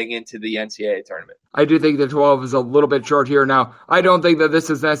Gonzaga heading into the NCAA tournament. I do think the 12 is a little bit short here. Now, I don't think that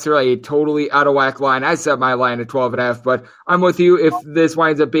this is necessarily a totally out of whack line. I set my line at 12.5, but I'm with you. If this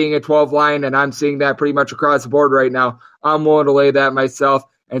winds up being a 12 line, and I'm seeing that pretty much across the board right now, I'm willing to lay that myself.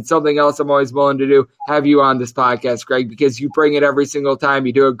 And something else I'm always willing to do, have you on this podcast, Greg, because you bring it every single time.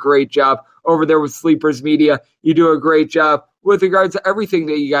 You do a great job over there with Sleepers Media. You do a great job with regards to everything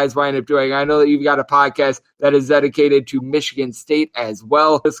that you guys wind up doing. I know that you've got a podcast that is dedicated to Michigan State as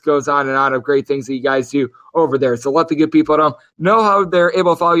well. This goes on and on of great things that you guys do over there. So let the good people know how they're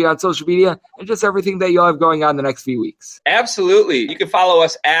able to follow you on social media and just everything that you'll have going on the next few weeks. Absolutely. You can follow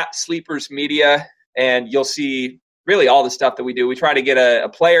us at Sleepers Media, and you'll see really all the stuff that we do. We try to get a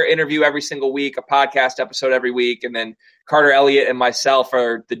player interview every single week, a podcast episode every week, and then Carter Elliott and myself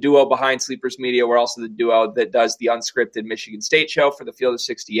are the duo behind Sleepers Media. We're also the duo that does the unscripted Michigan State show for the Field of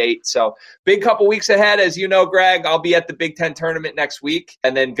 68. So big couple weeks ahead. As you know, Greg, I'll be at the Big Ten tournament next week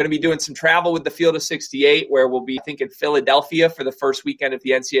and then going to be doing some travel with the Field of 68 where we'll be, I think, in Philadelphia for the first weekend of the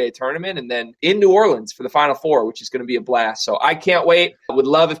NCAA tournament and then in New Orleans for the Final Four, which is going to be a blast. So I can't wait. I would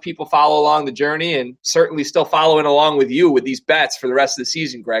love if people follow along the journey and certainly still following along with you with these bets for the rest of the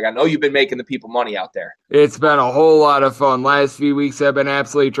season, Greg. I know you've been making the people money out there. It's been a whole lot of fun. Last few weeks have been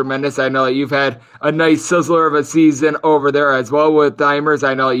absolutely tremendous. I know that you've had a nice sizzler of a season over there as well with Dimers.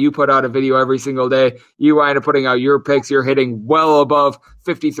 I know that you put out a video every single day. You wind up putting out your picks. You're hitting well above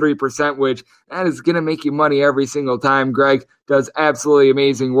 53%, which that is going to make you money every single time. Greg does absolutely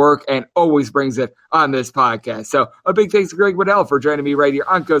amazing work and always brings it on this podcast. So a big thanks to Greg Waddell for joining me right here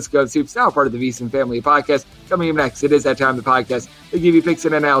on Coast to Coast Hoops, now part of the VSiN Family Podcast. Coming up next, it is that time of the podcast to give you picks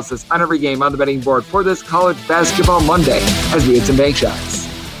and analysis on every game on the betting board for this College Basketball Monday as we hit some bank shots.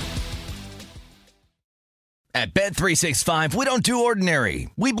 At Bet365, we don't do ordinary.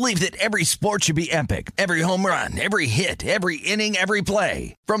 We believe that every sport should be epic. Every home run, every hit, every inning, every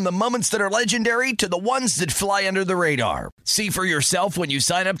play. From the moments that are legendary to the ones that fly under the radar. See for yourself when you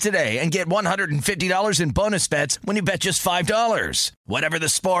sign up today and get $150 in bonus bets when you bet just $5. Whatever the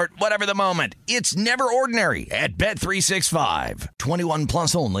sport, whatever the moment, it's never ordinary at Bet365. 21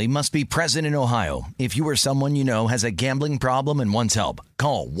 plus only. Must be present in Ohio. If you or someone you know has a gambling problem and wants help,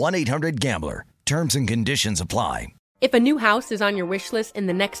 call 1-800-GAMBLER. Terms and conditions apply. If a new house is on your wish list in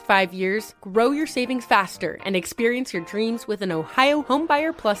the next 5 years, grow your savings faster and experience your dreams with an Ohio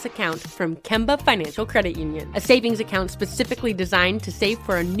Homebuyer Plus account from Kemba Financial Credit Union. A savings account specifically designed to save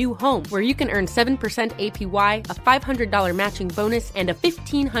for a new home where you can earn 7% APY, a $500 matching bonus, and a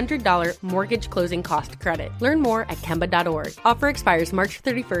 $1,500 mortgage closing cost credit. Learn more at Kemba.org. Offer expires March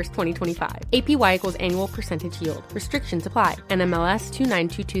 31st, 2025. APY equals annual percentage yield. Restrictions apply. NMLS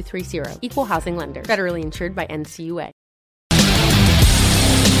 292230. Equal housing lender. Federally insured by NCUA.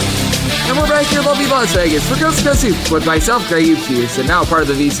 And we're back here in lovely Las Vegas for Coast to Coast Hoops with myself, Greg Peterson, now part of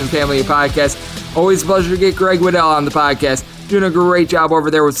the VSiN Family Podcast. Always a pleasure to get Greg Waddell on the podcast. Doing a great job over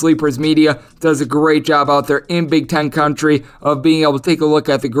there with Sleepers Media. Does a great job out there in Big Ten country of being able to take a look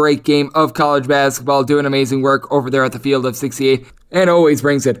at the great game of college basketball. Doing amazing work over there at the Field of 68. And always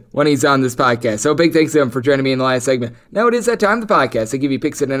brings it when he's on this podcast. So big thanks to him for joining me in the last segment. Now it is that time of the podcast to give you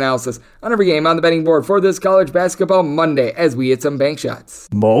picks and analysis on every game on the betting board for this College Basketball Monday as we hit some bank shots.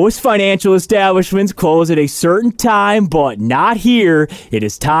 Most financial establishments close at a certain time, but not here. It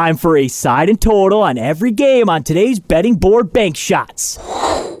is time for a side and total on every game on today's betting board bank shots.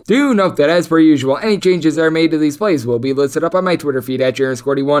 Do note that, as per usual, any changes that are made to these plays will be listed up on my Twitter feed at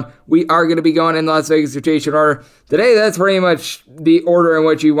JarenScorty1. We are going to be going in Las Vegas rotation order. Today, that's pretty much the order in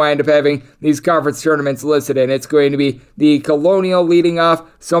which you wind up having these conference tournaments listed in. It's going to be the Colonial leading off,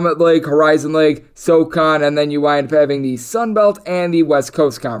 Summit League, Horizon League, SoCon, and then you wind up having the Sun Belt and the West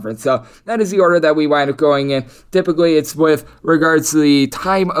Coast Conference. So that is the order that we wind up going in. Typically, it's with regards to the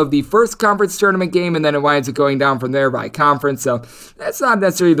time of the first conference tournament game, and then it winds up going down from there by conference. So that's not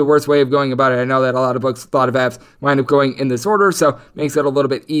necessarily the worst way of going about it. I know that a lot of books, a lot of apps wind up going in this order, so makes it a little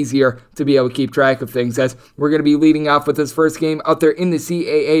bit easier to be able to keep track of things, as we're going to be leading off with this first game out there in the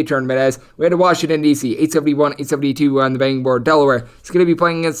CAA tournament, as we had Washington, D.C., 871-872 on the betting board. Delaware is going to be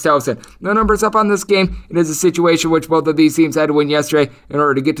playing against Towson. No numbers up on this game. It is a situation which both of these teams had to win yesterday in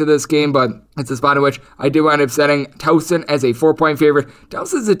order to get to this game, but it's a spot in which I did wind up setting Towson as a 4-point favorite.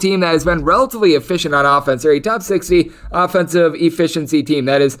 Towson's a team that has been relatively efficient on offense. They're a top 60 offensive efficiency team.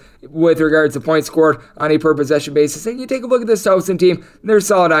 That is with regards to points scored on a per possession basis. And you take a look at this Towson team, they're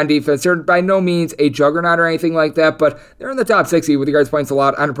solid on defense. They're by no means a juggernaut or anything like that, but they're in the top 60 with regards to points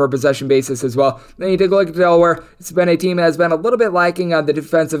allowed on a per possession basis as well. Then you take a look at Delaware. It's been a team that has been a little bit lacking on the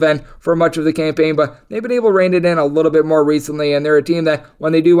defensive end for much of the campaign, but they've been able to rein it in a little bit more recently, and they're a team that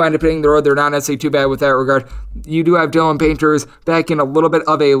when they do wind up hitting the road, they're not necessarily too bad with that regard. You do have Dylan Painters back in a little bit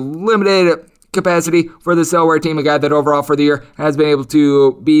of a limited capacity for the Delaware team, a guy that overall for the year has been able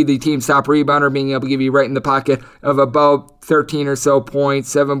to be the team's top rebounder, being able to give you right in the pocket of about 13 or so points,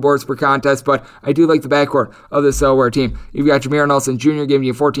 7 boards per contest, but I do like the backcourt of the Delaware team. You've got Jameer Nelson Jr. giving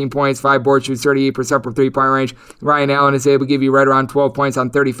you 14 points, 5 boards, shoots 38% from 3-point range. Ryan Allen is able to give you right around 12 points on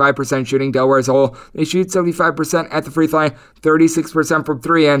 35% shooting. Delaware as a whole, they shoot 75% at the free throw line, 36% from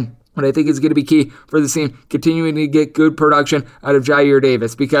 3, and what I think is going to be key for this team, continuing to get good production out of Jair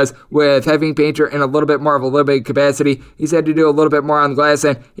Davis, because with having Painter in a little bit more of a limited capacity, he's had to do a little bit more on the glass,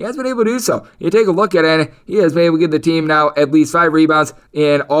 and he has been able to do so. You take a look at it, and he has been able to give the team now at least 5 rebounds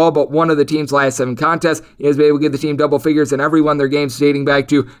in all but one of the team's last 7 contests. He has been able to give the team double figures in every one of their games dating back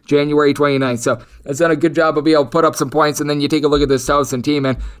to January 29th. So it's done a good job of being able to put up some points, and then you take a look at this Towson team,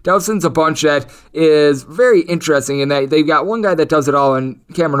 and Towson's a bunch that is very interesting in that they've got one guy that does it all in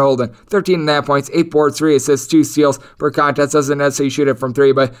Cameron Holden. 13.5 points, 8 boards, 3 assists, 2 steals per contest. Doesn't necessarily shoot it from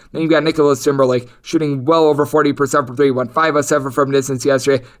 3, but then you've got Nicholas Timberlake shooting well over 40% from 3, went 5 of 7 from distance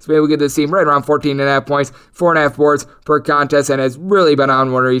yesterday. So maybe we get this team right around 14.5 points, 4.5 boards per contest, and has really been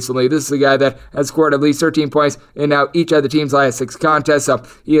on one recently. This is a guy that has scored at least 13 points in now each of the team's last 6 contests. So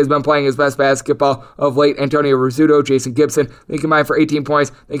he has been playing his best basketball of late. Antonio Rizzuto, Jason Gibson, they combine for 18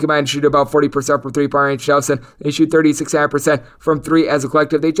 points. They combine to shoot about 40% from 3-point range. Towson, they shoot 36.5% from 3 as a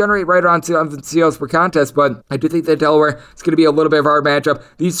collective. They generate right around 7 steals per contest, but I do think that Delaware is going to be a little bit of a hard matchup.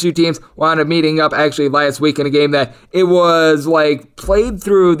 These two teams wound up meeting up actually last week in a game that it was like played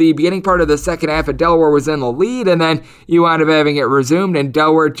through the beginning part of the second half, and Delaware was in the lead, and then you wound up having it resumed, and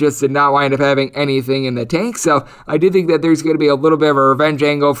Delaware just did not wind up having anything in the tank. So I do think that there's going to be a little bit of a revenge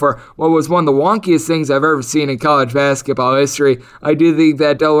angle for what was one of the wonkiest things I've ever seen in college basketball history. I do think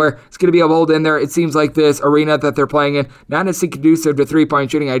that Delaware is going to be able to hold in there. It seems like this arena that they're playing in, not necessarily conducive to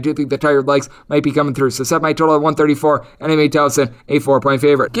 3-point shooting. I do think the tired legs might be coming through. So set my total at 134, and I made Towson a 4-point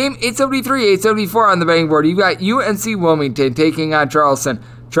favorite. Game 873, 874 on the betting board. You've got UNC Wilmington taking on Charleston.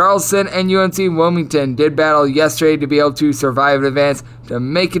 Charleston and UNC Wilmington did battle yesterday to be able to survive and advance to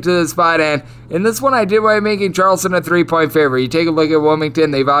make it to the spot, and in this one I did by making Charleston a 3-point favorite. You take a look at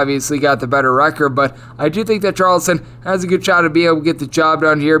Wilmington, they've obviously got the better record, but I do think that Charleston has a good shot to be able to get the job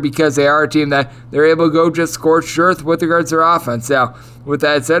done here, because they are a team that they're able to go just scorched earth with regards to their offense. Now, with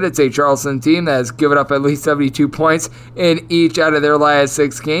that said, it's a Charleston team that has given up at least 72 points in each out of their last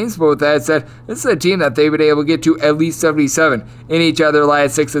 6 games. But with that said, this is a team that they've been able to get to at least 77 in each of their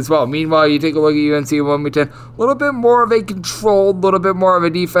last 6 as well. Meanwhile, you take a look at UNC Wilmington, a little bit more of a controlled, little bit more of a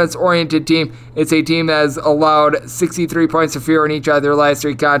defense-oriented team. It's a team that has allowed 63 points of fear in each of their last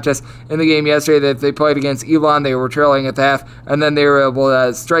 3 contests. In the game yesterday that they played against Elon, they were trailing at the half, and then they were able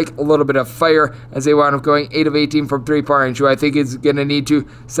to strike a little bit of fire as they wound up going 8 of 18 from 3-point range. Who I think is going to need to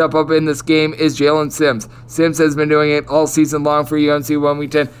step up in this game is Jalen Sims. Sims has been doing it all season long for UNC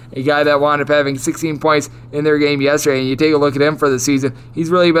Wilmington, a guy that wound up having 16 points in their game yesterday, and you take a look at him for the season, he's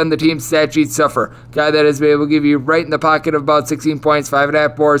really been the team's stat sheet sufferer. Guy that has been able to give you right in the pocket of about 16 points,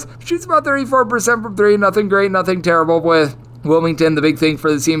 5.5 boards, shoots about 34% from 3, nothing great, nothing terrible. With Wilmington, the big thing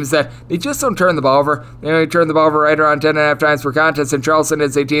for the team is that they just don't turn the ball over. They only turn the ball over right around 10.5 times per contest, and Charleston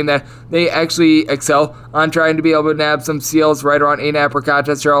is a team that they actually excel on trying to be able to nab some steals right around 8.5 per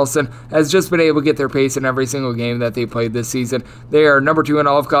contest. Charleston has just been able to get their pace in every single game that they played this season. They are number 2 in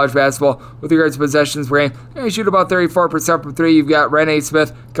all of college basketball with regards to possessions per game. They shoot about 34% from 3. You've got Rene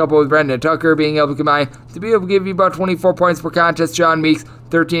Smith coupled with Brendan Tucker being able to combine to be able to give you about 24 points per contest. John Meeks,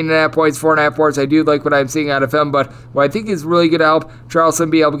 13.5 points, 4.5 boards. I do like what I'm seeing out of him, but what I think is really going to help Charleston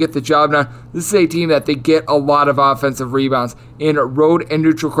be able to get the job done, this is a team that they get a lot of offensive rebounds in road and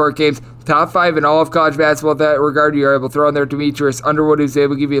neutral court games. Top 5 in all of college basketball in that regard. You're able to throw in there Demetrius Underwood, who's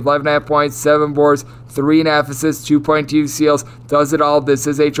able to give you 11.5 points, 7 boards, 3.5 assists, 2.2 steals, does it all. This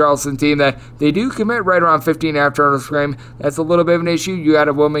is a Charleston team that they do commit right around 15.5 turnovers per game. That's a little bit of an issue. You got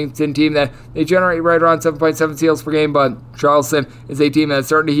a Wilmington team that they generate right around 7.7 steals per game, but Charleston is a team that's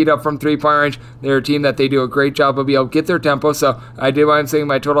starting to heat up from 3-point range. They're a team that they do a great job of being able to get their tempo, so I did why I'm saying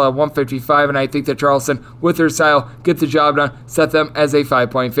my total at 155, and I think that Charleston, with their style, get the job done, set them as a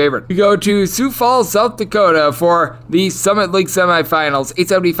 5-point favorite. We go to Sioux Falls, South Dakota for the Summit League semifinals.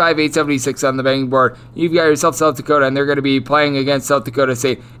 875-876 on the betting board. You've got yourself South Dakota, and they're going to be playing against South Dakota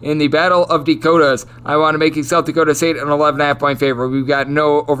State. In the Battle of Dakotas, I want to make South Dakota State an 11.5 point favorite. We've got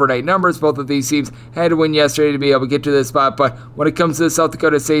no overnight numbers. Both of these teams had to win yesterday to be able to get to this spot, but when it comes to the South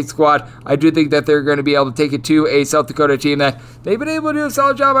Dakota State squad, I do think that they're going to be able to take it to a South Dakota team that they've been able to do a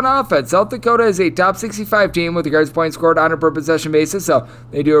solid job on offense. South Dakota is a top 65 team with regards to points scored on a per possession basis, so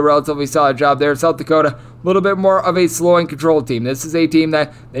they do a relatively solid job there. South Dakota, a little bit more of a slow and controlled team. This is a team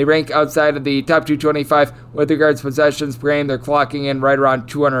that they rank outside of the top 225 with regards to possessions per game. They're clocking in right around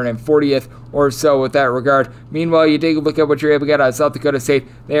 240th or so with that regard. Meanwhile, you take a look at what you're able to get out of South Dakota State.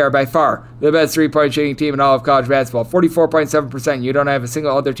 They are by far the best three-point shooting team in all of college basketball. 44.7%. You don't have a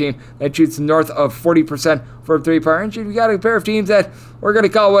single other team that shoots north of 40% from three-point range. You've got a pair of teams that we're going to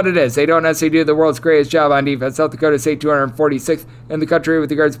call what it is. They don't necessarily do the world's greatest job on defense. South Dakota State 246th in the country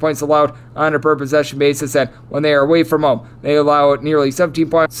with regards to points allowed on a per possession basis, and when they are away from home, they allow nearly 17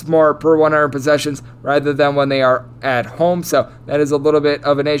 points more per 100 possessions rather than when they are at home, so that is a little bit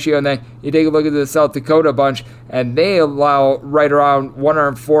of an issue. And then you take a look at the South Dakota bunch, and they allow right around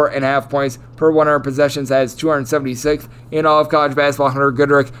 104.5 points per 100 possessions. That is 276th in all of college basketball. Hunter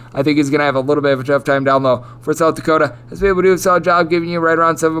Goodrick, I think, is going to have a little bit of a tough time down low. For South Dakota, has been able to do a solid job giving you right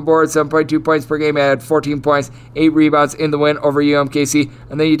around 7 boards, 7.2 points per game, had 14 points, 8 rebounds in the win over UMKC.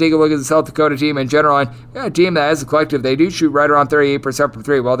 And then you take a look at the South Dakota team in general, and a team that as a collective, they do shoot right around 38% from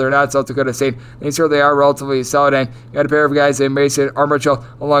 3. While they're not South Dakota State, they certainly are relatively solid, and you got a pair of guys in Mason Armachell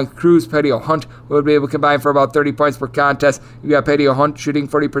along with Cruz Petio Hunt, who would be able to combine for about 30 points per contest. You got Petio Hunt shooting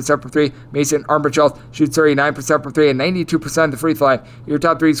 40% from 3. Mason Armachell shoots 39% from 3 and 92% of the free throw line. Your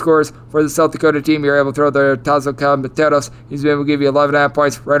top 3 scorers for the South Dakota team, you're able to throw their Tazo Cambateros. He's been able to give you 11.5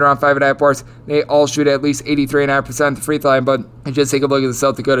 points, right around 5.5 boards. They all shoot at least 83.5% of the free throw line, but just take a look at the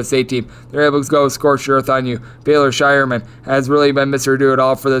South Dakota State team. They're able to go scorched earth on you. Baylor Shireman has really been Mr.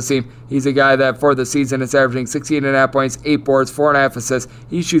 Do-It-All for this team. He's a guy that for the season is averaging 16.5 points, 8 boards, 4.5 assists.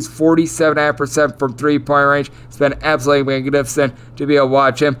 He shoots 47.5% from 3-point range. It's been absolutely magnificent to be able to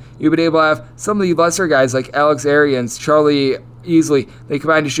watch him. You've been able to have some of the lesser guys like Alex Arians, Charlie Easily. They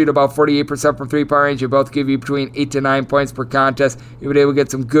combine to shoot about 48% from 3-point range. They both give you between 8 to 9 points per contest. You've been able to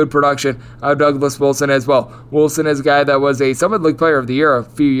get some good production out of Douglas Wilson as well. Wilson is a guy that was a Summit League Player of the Year a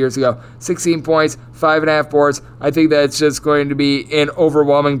few years ago. 16 points, 5.5 boards. I think that's just going to be an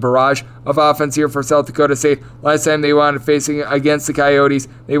overwhelming barrage of offense here for South Dakota State. Last time they wound up facing against the Coyotes,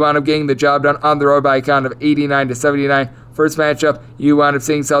 they wound up getting the job done on the road by a count of 89 to 79. First matchup, you wound up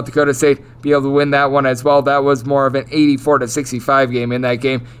seeing South Dakota State be able to win that one as well. That was more of an 84 to 65 game in that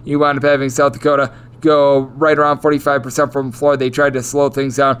game. You wound up having South Dakota go right around 45% from the floor. They tried to slow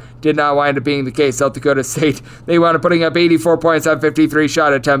things down. Did not wind up being the case. South Dakota State, they wound up putting up 84 points on 53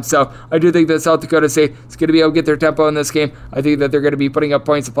 shot attempts. So I do think that South Dakota State is going to be able to get their tempo in this game. I think that they're going to be putting up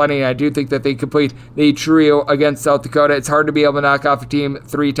points aplenty, and I do think that they complete the trio against South Dakota. It's hard to be able to knock off a team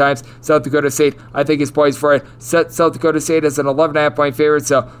 3 times. South Dakota State, I think, is poised for it. Set South Dakota State as an 11.5 point favorite,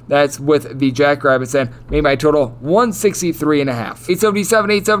 so that's with the Jackrabbits, and made my total 163.5. 877,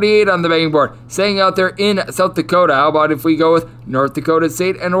 878 on the betting board. Staying out there in South Dakota, how about if we go with North Dakota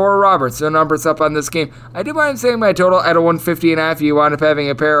State and Oral Roberts? The numbers up on this game. I do mind saying my total at a 150.5. You wound up having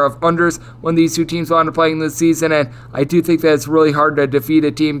a pair of unders when these two teams wound up playing this season, and I do think that it's really hard to defeat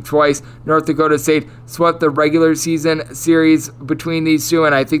a team twice. North Dakota State swept the regular season series between these two,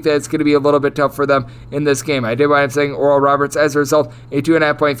 and I think that it's going to be a little bit tough for them in this game. I did wind up saying Oral Roberts as a result, a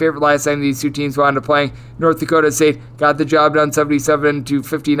 2.5 point favorite last time these two teams wound up playing. North Dakota State got the job done 77 to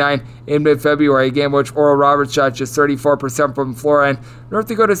 59 in mid-February, a game which Oral Roberts shot just 34% from the floor, and North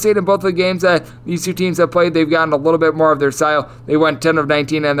Dakota State in both of the games that these two teams have played, they've gotten a little bit more of their style. They went 10 of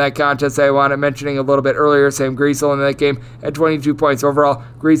 19 in that contest I wanted mentioning a little bit earlier. Sam Griesel in that game at 22 points overall.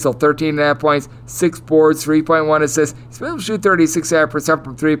 Griesel 13.5 points, 6 boards, 3.1 assists. He's been able to shoot 36.5%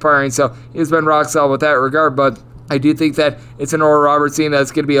 from 3-point range, so he's been rock solid with that regard, but I do think that it's an Oral Roberts team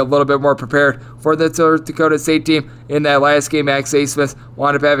that's going to be a little bit more prepared for the North Dakota State team. In that last game, Max Abmas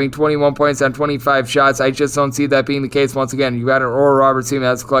wound up having 21 points on 25 shots. I just don't see that being the case once again. You've got an Oral Roberts team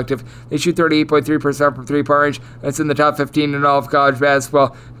as a collective. They shoot 38.3% from three-point range. That's in the top 15 in all of college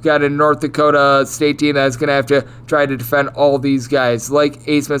basketball. You've got a North Dakota State team that's going to have to try to defend all these guys. Like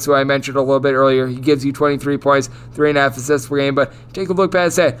Abmas, who I mentioned a little bit earlier, he gives you 23 points, 3.5 assists per game. But take a look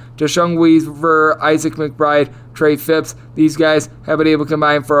past that. Deshung Weaver, Isaac McBride, Trey Phipps, these guys have been able to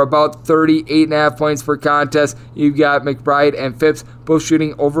combine for about 38.5 points per contest. You've got McBride and Phipps both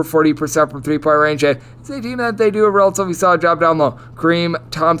shooting over 40% from three-point range, and it's a team that they do a relatively solid job down low. Kareem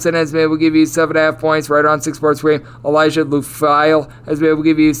Thompson has been able to give you 7.5 points, right around 6 boards per game. Elijah Lufile has been able to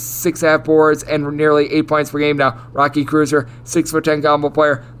give you 6.5 boards and nearly 8 points per game. Now, Rocky Cruiser, 6'10" combo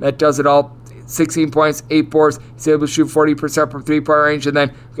player, that does it all. 16 points, 8 boards. He's able to shoot 40% from three-point range. And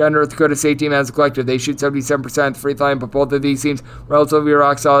then we got North Dakota State team as a collective. They shoot 77% at the free throw line, but both of these teams relatively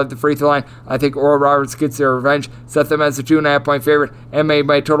rock solid at the free throw line. I think Oral Roberts gets their revenge, set them as a 2.5-point favorite, and made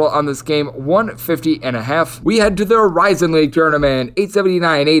my total on this game 150.5. We head to the Horizon League tournament,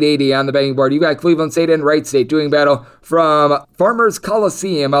 879-880 on the betting board. You got Cleveland State and Wright State doing battle from Farmers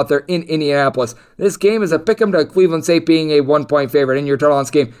Coliseum out there in Indianapolis. This game is a pick'em to Cleveland State being a 1-point favorite. In your total on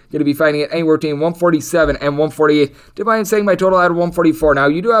this game, going to be finding it anywhere between 147 and 148. I'm saying my total at 144. Now,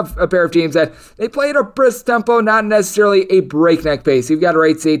 you do have a pair of teams that they play at a brisk tempo, not necessarily a breakneck pace. You've got a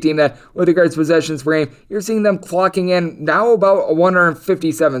Wright State team that, with regards to possessions per game, you're seeing them clocking in now about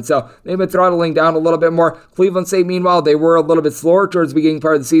 157. So they've been throttling down a little bit more. Cleveland State, meanwhile, they were a little bit slower towards the beginning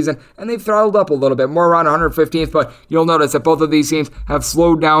part of the season, and they've throttled up a little bit, more around 115th. But you'll notice that both of these teams have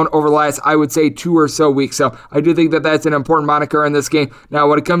slowed down over the last, I would say, 2 or so weeks. So I do think that that's an important moniker in this game. Now,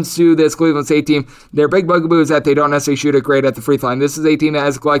 when it comes to this Cleveland State team, their big bugaboo is that they don't necessarily shoot it great at the free throw line. This is a team that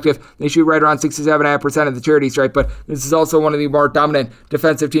has a collective. They shoot right around 67.5% of the charity stripe, but this is also one of the more dominant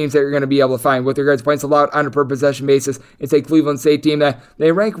defensive teams that you're going to be able to find. With regards to points allowed on a per possession basis, it's a Cleveland State team that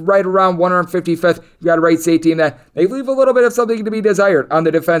they rank right around 155th. You've got a Wright State team that they leave a little bit of something to be desired on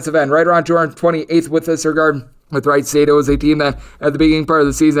the defensive end, right around 228th with this regard. With Wright State, it was a team that at the beginning part of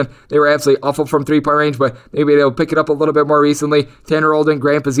the season, they were absolutely awful from three-point range, but they've been able to pick it up a little bit more recently. Tanner Olden,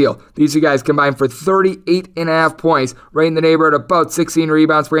 Grant Bazile. These two guys combined for 38.5 points, right in the neighborhood of about 16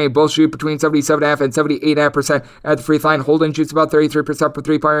 rebounds per game. Both shoot between 77.5% and 78.5% at the free throw line. Holden shoots about 33% for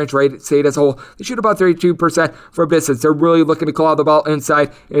three-point range. Wright State as a whole, they shoot about 32% from distance. They're really looking to claw the ball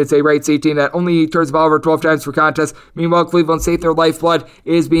inside. It's a Wright State team that only turns the ball over 12 times per contest. Meanwhile, Cleveland State, their lifeblood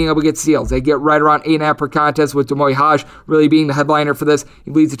is being able to get steals. They get right around 8.5 per contest, with Demoy Hodge really being the headliner for this.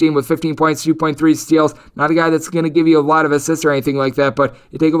 He leads the team with 15 points, 2.3 steals. Not a guy that's going to give you a lot of assists or anything like that, but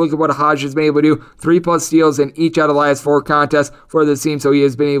you take a look at what Hodge has been able to do. 3+ steals in each out of the last 4 contests for this team, so he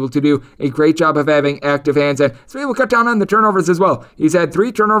has been able to do a great job of having active hands, and he's been able to cut down on the turnovers as well. He's had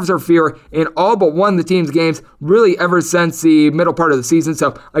 3 turnovers or fewer in all but one of the team's games, really ever since the middle part of the season,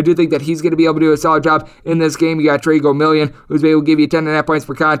 so I do think that he's going to be able to do a solid job in this game. You got Trey Gomillion, who's been able to give you 10.5 points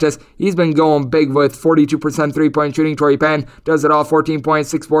per contest. He's been going big with 42% three-point shooting. Torrey Penn does it all, 14 points,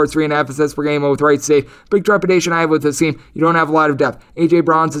 6 boards, 3.5 assists per game with Wright State. Big trepidation I have with this team, you don't have a lot of depth. AJ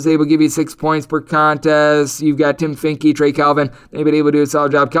Browns is able to give you 6 points per contest. You've got Tim Finke, Trey Calvin. They've been able to do a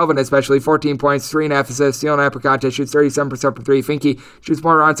solid job. Calvin especially, 14 points, 3.5 assists, 2.5 per contest, shoots 37% per 3. Finke shoots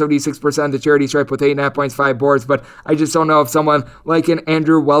more around 76% of the charity stripe with 8.5 points, 5 boards, but I just don't know if someone like an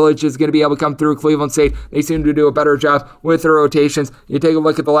Andrew Wellich is going to be able to come through Cleveland State. They seem to do a better job with their rotations. You take a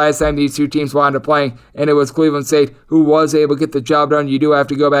look at the last time these two teams wound up playing, and it was Cleveland State who was able to get the job done. You do have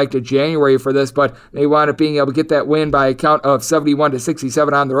to go back to January for this, but they wound up being able to get that win by a count of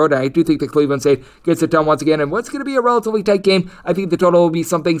 71-67 on the road. And I do think that Cleveland State gets it done once again, and what's going to be a relatively tight game. I think the total will be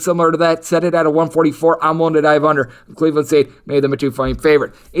something similar to that. Set it at a 144. I'm willing to dive under. Cleveland State made them a 2-point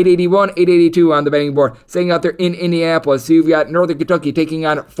favorite. 881, 882 on the betting board. Staying out there in Indianapolis, so you've got Northern Kentucky taking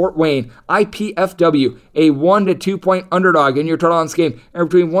on Fort Wayne. IPFW, a 1 to 2 point underdog in your total on this game, and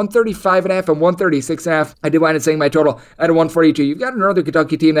between 135.5 and 136.5. I did wind up saying my total at a 142. You've got a Northern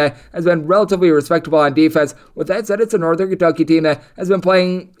Kentucky team that has been relatively respectable on defense. With that said, it's a Northern Kentucky team that has been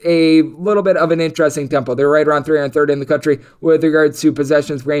playing a little bit of an interesting tempo. They're right around 303rd in the country with regards to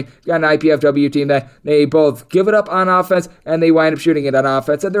possessions per game. You've got an IPFW team that they both give it up on offense and they wind up shooting it on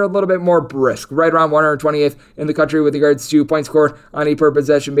offense, and they're a little bit more brisk, right around 128th in the country with regards to points scored on a per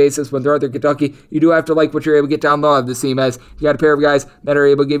possession basis. With Northern Kentucky, you do have to like what you're able to get down low of this team, as you got a pair of guys that are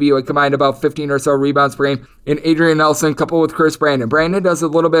able to give you a combined about 15 or so rebounds per game in Adrian Nelson coupled with Chris Brandon. Brandon does a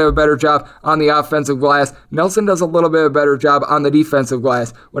little bit of a better job on the offensive glass. Nelson does a little bit of a better job on the defensive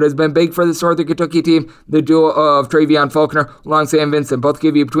glass. What has been big for this Northern Kentucky team, the duo of Travion Faulkner along Sam Vincent. Both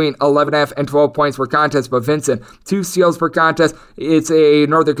give you between 11.5 and 12 points per contest, but Vincent, 2 steals per contest. It's a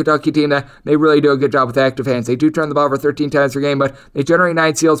Northern Kentucky team that they really do a good job with active hands. They do turn the ball over 13 times per game, but they generate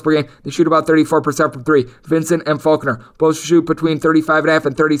 9 steals per game. They shoot about 34% from 3. Vincent and Faulkner both shoot between 35.5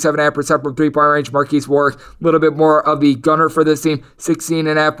 and 37.5% from 3-point range. Marquise Warwick, a little bit more of the gunner for this team,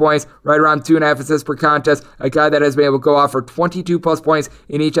 16.5 points, right around 2.5 assists per contest. A guy that has been able to go off for 22 plus points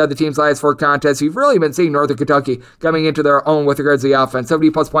in each of the team's last 4 contests. You've really been seeing Northern Kentucky coming into their own with regards to the offense.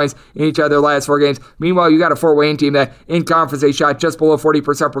 70 plus points in each of their last 4 games. Meanwhile, you got a Fort Wayne team that in conference they shot just below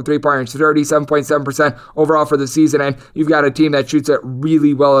 40% from 3-point range, 37.7% overall for the season, and you've got a team that shoots it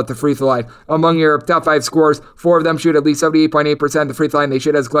really well at the free throw line. Among your top 5 scorers, 4 of them shoot at least 78.8% at the free throw line. They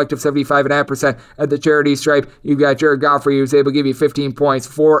shoot as a collective 75.5% at the charity stripe. You've got Jared Godfrey, who's able to give you 15 points,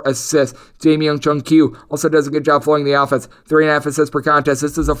 4 assists. Jamie Chung Q also does a good job flowing the offense, 3.5 assists per contest.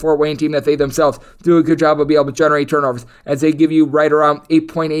 This is a Fort Wayne team that they themselves do a good job of being able to generate turnovers, as they give you right around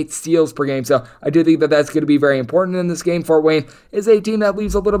 8.8 steals per game. So I do think that that's going to be very important in this game. Fort Wayne is a team that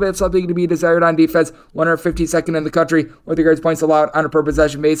leaves a little bit of something to be desired on defense, 152nd in the country with regards to points allowed on a per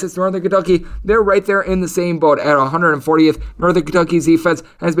possession basis. Northern Kentucky, they're right there in the same boat at 140th. Northern Kentucky's defense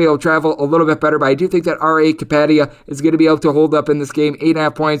has been able to travel a little bit better, but I do think that R.A. Kapadia is going to be able to hold up in this game.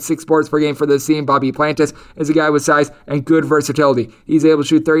 8.5 points, 6 boards per game for this team. Bobby Plantis is a guy with size and good versatility. He's able to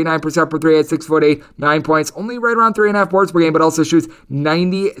shoot 39% per 3 at 6'8", 9 points, only right around 3.5 boards per game, but also shoots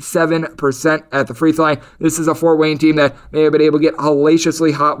 97% at the free throw line. This is a Fort Wayne team that they have been able to get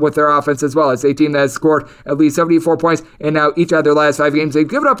hellaciously hot with their offense as well. It's a team that has scored at least 74 points, and now each of their last 5 games, they've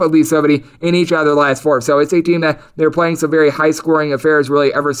given up at least 70 in each of their last 4. So it's a team that they're playing some very high-scoring affairs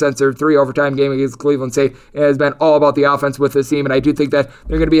really ever since their 3 overtime game against Cleveland State. It has been all about the offense with this team, and I do think that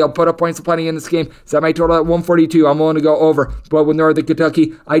they're going to be able to put up points plenty in this game. Semi-total at 142. I'm willing to go over, but with Northern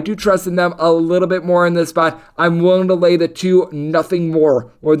Kentucky, I do trust in them a little bit more in this spot. I'm willing to lay the 2, nothing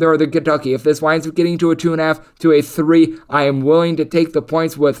more with Northern Kentucky. If this winds up getting to a 2.5 to a 3, I am willing to take the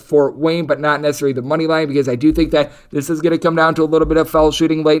points with Fort Wayne, but not necessarily the money line, because I do think that this is going to come down to a little bit of foul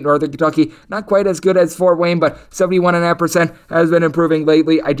shooting late. Northern Kentucky, not quite as good as Fort Wayne, but 71.5% has been improving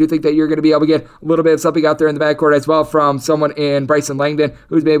lately. I do think that you're going to be able to get a little bit of something out there in the backcourt as well from someone in Bryson Langdon,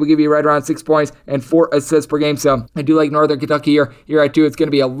 who's been able to give you right around 6 points and 4 assists per game. So I do like Northern Kentucky here at 2. It's going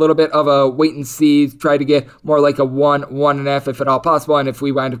to be a little bit of a wait and see, try to get more like a 1.5 if at all possible, and if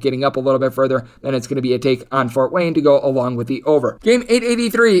we wind up getting up a little bit further, then it's going to be a take on Fort Wayne to go along with the over. Game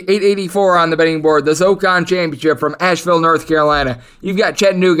 883, 884 on the betting board, the SoCon Championship from Asheville, North Carolina. You've got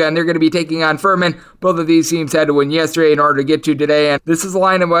Chattanooga, and they're going to be taking on Furman. Both of these teams had to win yesterday in order to get to today, and this is a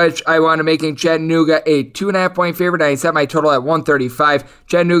line in which I wound up making Chattanooga a 2.5 point favorite. I set my total at 135.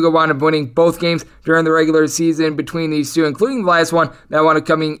 Chattanooga wound up winning both games during the regular season between these two, including the last one that wound up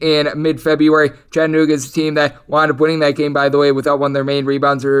coming in mid-February. Chattanooga is a team that wound up winning that game, by the way, without one of their main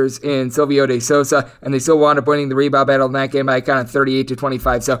rebounders in Silvio De Sosa, and they still wound up winning the rebound battle in that game by a count of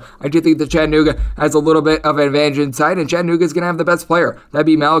 38-25. So I do think that Chattanooga has a little bit of an advantage inside, and Chattanooga is going to have the best player. That'd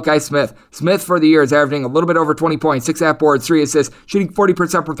be Malachi Smith. Smith for the year is averaging a little bit over 20 points, 6.5 boards, 3 assists, shooting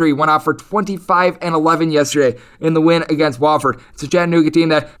 40% from 3, went off for 25 and 11 yesterday in the win against Wofford. It's a Chattanooga team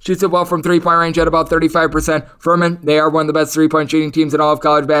that shoots it well from 3-point range at about 35%. Furman, they are one of the best 3-point shooting teams in all of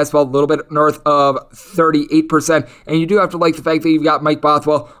college basketball, a little bit north of 38%. And you do have to like the fact that you've got Mike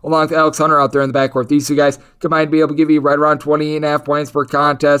Bothwell along with Alex Hunter out there in the backcourt. These two guys combined to be able to give you right around 20.5 points per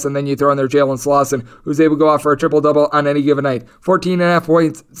contest, and then you throw in there Jalen Slauson, who's able to go off for a triple-double on any given night. 14.5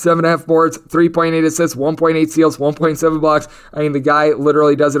 points, 7.5 boards, 3.8 assists, 1.8 steals, 1.7 blocks. I mean, the guy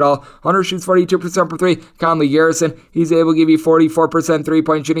literally does it all. Hunter shoots 42% for 3. Conley Garrison, he's able to give you 44%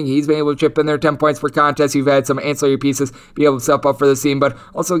 3-point shooting. He's been able to chip in there 10 points per contest. You've had some ancillary pieces be able to step up for the team, but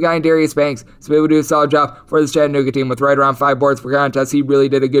also a guy in Darius Banks has been able to do a solid job for this Chattanooga team with right around 5 boards per contest. He really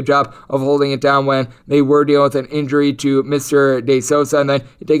did a good job of holding it down when they were dealing with an injury to Mr. De Sosa. And then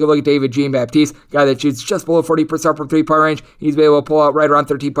you take a look at David Jean-Baptiste, guy that shoots just below 40% from 3-point range. He's been able to pull out right around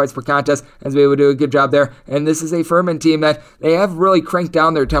 13 points per contest and has been able to do a good job there. And this is a Furman team that they have really cranked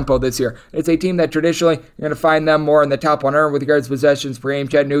down their tempo this year. It's a team that traditionally you're going to find them more in the top 100 with regards to possessions per game.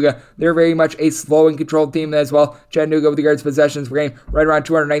 Chattanooga, they're very much a slow and controlled team as well. Chattanooga with regards to possessions per game, right around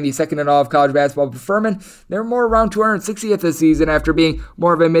 292nd in all of college basketball. But Furman, they're more around 260th this season after being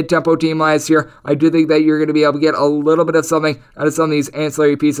more of a mid-tempo team last year. I do think that you're going to be able to get a little bit of something out of some of these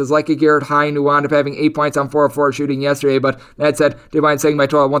ancillary pieces, like a Garrett Hine, who wound up having 8 points on 4 of 4 shooting yesterday. But that said, did wind saying my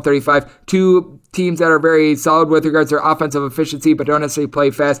total at 135. Two teams that are very solid with regards to their offensive efficiency, but don't necessarily play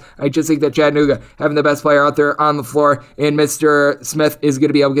fast. I just think that Chattanooga having the best player out there on the floor, and Mr. Smith is going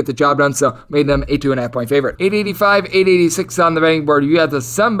to be able to get the job done, so made them a 2.5 point favorite. 885, 886 on the betting board. You got the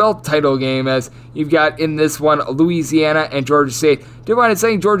Sun Belt title game, as you've got in this one Louisiana and Georgia State. Did wind up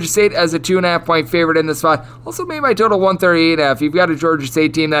saying Georgia State as a 2.5 point favorite in this spot. Also made my total 138.5. You've got a Georgia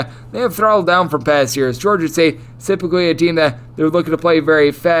State team that they have throttled down from past years. Georgia State, typically a team that they're looking to play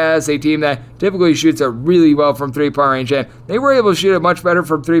very fast, a team that typically shoots it really well from three-point range, and they were able to shoot it much better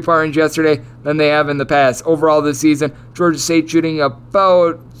from three-point range yesterday than they have in the past. Overall this season, Georgia State shooting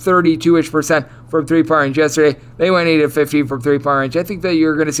about 32-ish% from three-point range yesterday. They went 8 of 15 from three-point range. I think that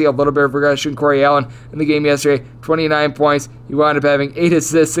you're going to see a little bit of regression. Corey Allen in the game yesterday, 29 points. He wound up having 8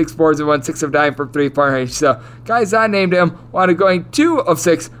 assists, 6 boards, and 1 6 of 9 from three-point range. So guys not named him wound up going 2 of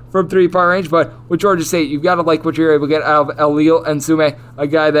 6 from three-point range, but with Georgia State, you've got to like what you're able to get out of Elil Nsume, a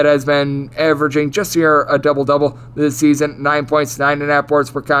guy that has been averaging just near a double-double this season, 9 points, 9.5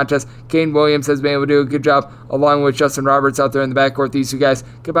 boards per contest. Kane Williams has been able to do a good job, along with Justin Roberts out there in the backcourt. These two guys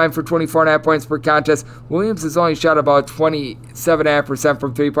combined for 24.5 points per contest. Williams has only shot about 27.5%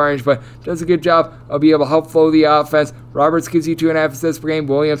 from three-point range, but does a good job of being able to help flow the offense. Roberts gives you 2.5 assists per game.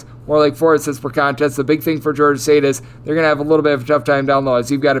 Williams, more like 4 assists per contest. The big thing for Georgia State is they're going to have a little bit of a tough time down low,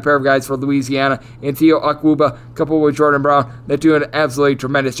 as you've got a pair of guys for Louisiana and Theo Akwuba, coupled with Jordan Brown, that do an absolutely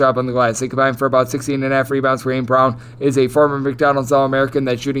tremendous job on the glass. They combine for about 16.5 rebounds per game. Brown is a former McDonald's All-American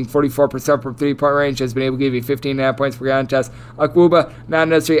that's shooting 44% from three-point range, has been able to give you 15.5 points per contest. Akwuba, not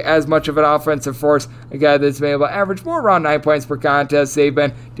necessarily as much of an offensive force, a guy that's been able to average more around 9 points per contest. They've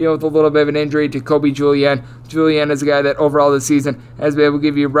been dealing with a little bit of an injury to Kobe Julian. Julian is a guy that overall this season has been able to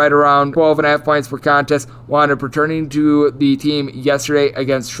give you right around 12.5 points per contest. Wound up returning to the team yesterday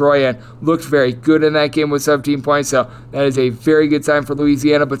against Troy and looked very good in that game with 17 points, so that is a very good sign for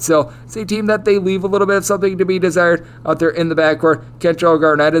Louisiana, but still, it's a team that they leave a little bit of something to be desired out there in the backcourt. Kentrell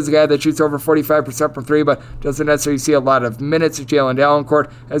Garnett is a guy that shoots over 45% from three, but doesn't necessarily see a lot of minutes. Jalen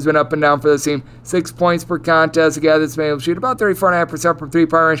Davenport has been up and down for this team. 6 points per contest, a guy that's been able to shoot about 34.5% from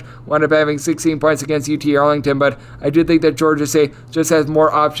three-point range. Wound up having 16 points against UT Arlington, but I do think that Georgia State just has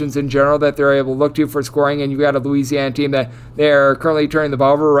more options in general that they're able to look to for scoring, and you've got a Louisiana team that they're currently turning the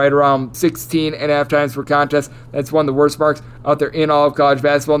ball over right around 16.5 times per contest. That's one of the worst marks out there in all of college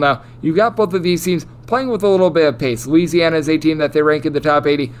basketball. Now, you've got both of these teams playing with a little bit of pace. Louisiana is a team that they rank in the top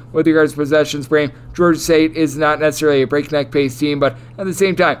 80 with regards to possessions per game. Georgia State is not necessarily a breakneck pace team, but at the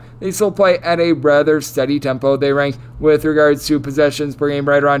same time, they still play at a rather steady tempo. They rank with regards to possessions per game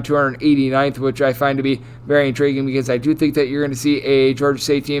right around 289th, which I find to be very intriguing, because I do think that you're going to see a Georgia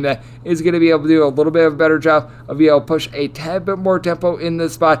State team that is going to be able to do a little bit of a better job of being able to push a tad bit more tempo in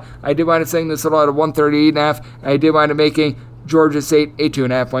this spot. I did wind up saying this a lot at 138.5. I did wind up making Georgia State a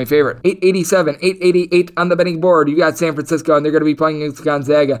 2.5 point favorite. 887, 888 on the betting board. You got San Francisco, and they're going to be playing against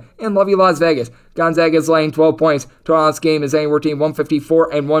Gonzaga in lovely Las Vegas. Gonzaga is laying 12 points. Total on this game is anywhere between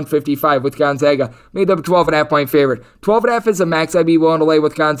 154 and 155 with Gonzaga. Made up a 12.5 point favorite. 12.5 is a max I'd be willing to lay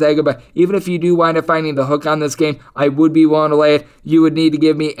with Gonzaga, but even if you do wind up finding the hook on this game, I would be willing to lay it. You would need to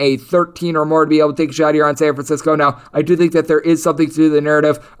give me a 13 or more to be able to take a shot here on San Francisco. Now, I do think that there is something to the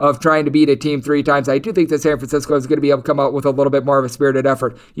narrative of trying to beat a team 3 times. I do think that San Francisco is going to be able to come out with a little bit more of a spirited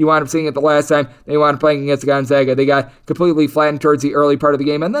effort. You wind up seeing it the last time they wound up playing against Gonzaga. They got completely flattened towards the early part of the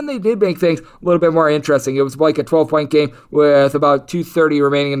game, and then they did make things a little bit more interesting. It was like a 12-point game with about 2:30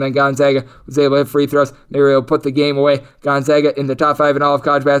 remaining, and then Gonzaga was able to hit free throws. They were able to put the game away. Gonzaga in the top 5 in all of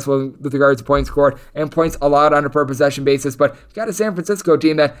college basketball with regards to points scored and points allowed on a per possession basis, but you've got a San Francisco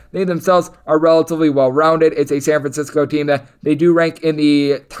team that they themselves are relatively well-rounded. It's a San Francisco team that they do rank in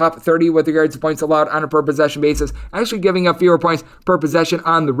the top 30 with regards to points allowed on a per possession basis, actually giving up fewer points per possession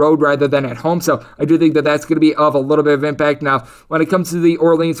on the road rather than at home, so I do think that that's going to be of a little bit of impact. Now, when it comes to the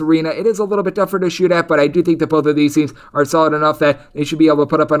Orleans Arena, it is a little bit tougher to shoot at, but I do think that both of these teams are solid enough that they should be able to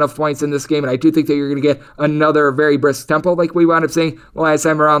put up enough points in this game, and I do think that you're going to get another very brisk tempo like we wound up seeing last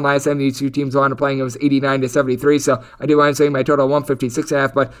time around. Last time these two teams wound up playing, it was 89-73, so I do wind up saying my total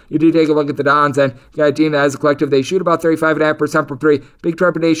 156.5, but you do take a look at the Dons, and you got a team that as a collective, they shoot about 35.5% from 3. Big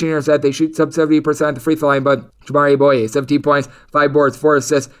trepidation here is that they shoot sub 70% at the free throw line, but Jamari Boye, 17 points, 5 boards, 4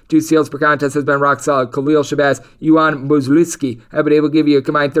 assists, 2 steals per contest has been rock solid. Khalil Shabazz, Iwan Muzlitsky have been able to give you a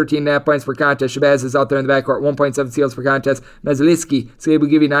combined 13.5 points per contest. Shabazz is out there in the backcourt, 1.7 steals per contest. Muzlitsky is able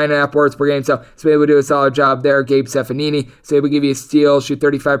to give you 9.5 boards per game, so he's able to do a solid job there. Gabe Stefanini is able to give you a steal, shoot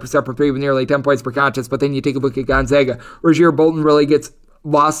 35% from 3 with nearly 10 points per contest, but then you take a look at Gonzaga. Rozier Bolton really gets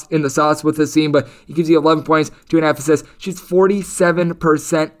lost in the sauce with this team, but he gives you 11 points, 2.5 assists. Shoots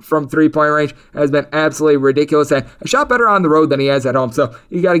 47% from three-point range. Has been absolutely ridiculous, and a shot better on the road than he has at home, so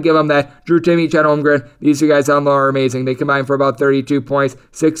you got to give him that. Drew Timme, Chet Holmgren, these two guys on low are amazing. They combine for about 32 points,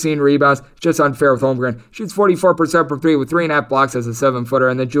 16 rebounds, just unfair with Holmgren. Shoots 44% from three with 3.5 blocks as a 7-footer,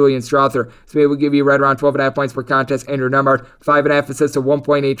 and then Julian Strother is able to give you right around 12.5 points per contest. Andrew Nembhard, 5.5 assists to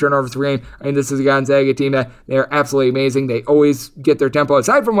 1.8 turnovers per game. I mean, this is a Gonzaga team that they are absolutely amazing. They always get their tempo.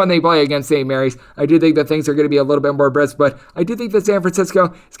 Aside from when they play against St. Mary's, I do think that things are going to be a little bit more brisk, but I do think that San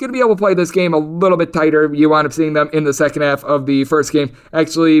Francisco is going to be able to play this game a little bit tighter. You wind up seeing them in the second half of the first game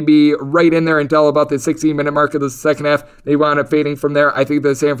actually be right in there until about the 16-minute mark of the second half. They wound up fading from there. I think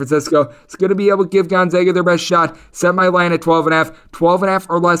that San Francisco is going to be able to give Gonzaga their best shot. Set my line at 12.5. 12.5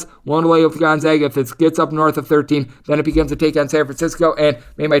 or less, one lay with Gonzaga. If it gets up north of 13, then it becomes a take on San Francisco, and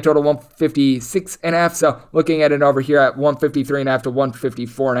made my total 156.5. So looking at it over here at 153.5 to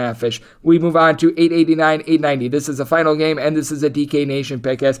 154.5-ish. We move on to 889, 890. This is a final game, and this is a DK Nation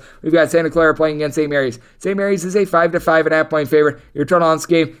pick as we've got Santa Clara playing against St. Mary's. St. Mary's is a 5 to 5.5 point favorite. Your total on this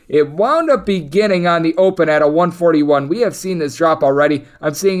game, it wound up beginning on the open at a 141. We have seen this drop already.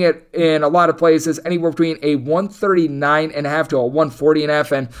 I'm seeing it in a lot of places, anywhere between a 139.5 to a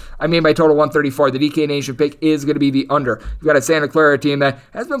 140.5, and I made my total 134. The DK Nation pick is going to be the under. You've got a Santa Clara team that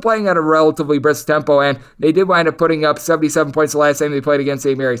has been playing at a relatively brisk tempo, and they did wind up putting up 77 points the last time they played against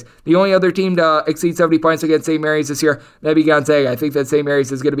St. Mary's. The only other team to exceed 70 points against St. Mary's this year, that'd be Gonzaga. I think that St.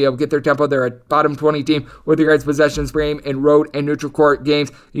 Mary's is going to be able to get their tempo. They're a bottom 20 team with regards to possessions per game in road and neutral court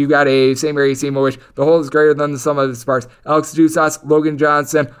games. You've got a St. Mary's team in which the whole is greater than the sum of its parts. Alex Dusas, Logan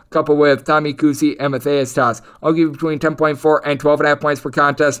Johnson, coupled with Tommy Kusi and Matthias Tass. I'll give you between 10.4 and 12.5 points per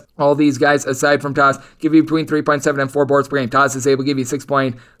contest. All these guys, aside from Tass, give you between 3.7 and 4 boards per game. Tass is able to give you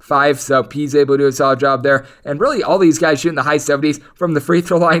 6.5, so he's able to do a solid job there. And really, all these guys shoot in the high 70s from the free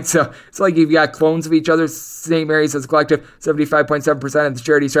throw line, so it's like you've got clones of each other. St. Mary's as a collective, 75.7% at the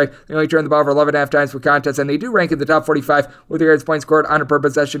charity stripe. They only turn the ball over 11.5 times per contest, and they do rank in the top 45 with regards to points scored on a per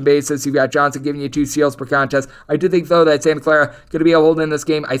possession basis. You've got Johnson giving you 2 steals per contest. I do think, though, that Santa Clara going to be able to hold in this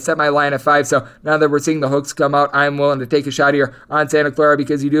game. I set my line at 5, so now that we're seeing the hooks come out, I'm willing to take a shot here on Santa Clara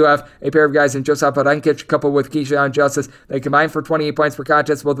because you do have a pair of guys in Joseph Podenkic coupled with Keyshawn Justice. They combine for 28 points per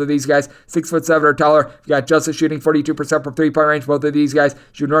contest. Both of these guys 6'7" or taller. You got Justice shooting 42% from three-point range. Both of these guys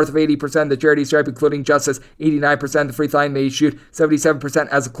shoot north of 80% the charity stripe, including Justice 89% the free throw line. They shoot 77%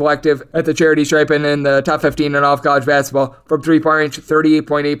 as a collective at the charity stripe, and in the top 15 in all of college basketball from three-point range,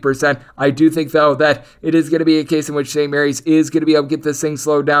 38.8%. I do think, though, that it is going to be a case in which St. Mary's is going to be able to get this thing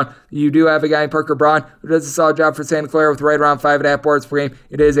slowed down. You do have a guy in Parker Braun who does a solid job for Santa Clara with right around 5.5 boards per game.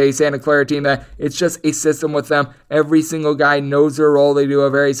 It is a Santa Clara team that it's just a system with them. Every single guy knows their role. They do a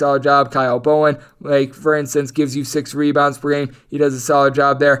very solid job. Kyle Bowen, like for instance, gives you 6 rebounds per game. He does a solid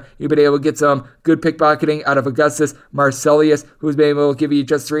job there. You've been able to get some good pickpocketing out of Augustus Marcelius, who's been able to give you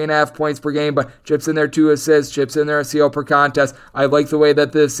just 3.5 points per game, but chips in there 2 assists, chips in there a steal per contest. I like the way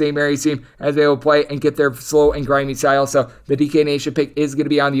that the St. Mary's team has been able to play and get their slow and grimy style, so the DK Nation pick is going to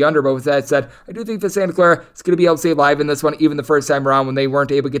be on the under. But with that said, I do think that Santa Clara is going to be able to stay live in this one. Even the first time around when they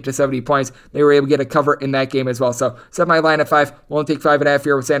weren't able to get to 70 points, they were able to get a cover in that game as well. So set my line at 5. Won't take 5.5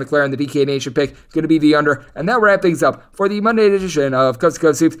 here with Santa Clara, and the DK Nation pick going to be the under. And that'll wrap things up for the Monday edition of Coast to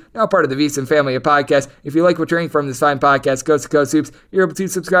Coast Hoops, now part of the VSiN family of podcasts. If you like what you're hearing from this fine podcast, Coast to Coast Hoops, you're able to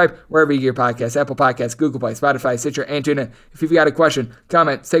subscribe wherever you get your podcasts: Apple Podcasts, Google Play, Spotify, Stitcher, and TuneIn. If you've got a question,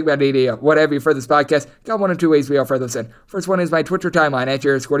 comment, segment idea, whatever you for this podcast, got one of 2 ways we offer those in. First one is my Twitter timeline at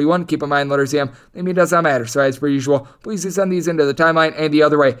JaredSquarty1. Keep in mind, letters CM, they mean it does not matter. So as per usual, please do send these into the timeline, and the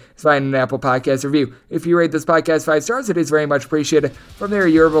other way is find an Apple Podcast review. If you rate this podcast 5 stars, it is very much appreciated. From there,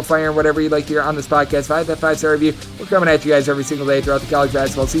 you're able to fire whatever you'd like to hear on this podcast. Find that 5-star review. We're coming at you guys every single day throughout the college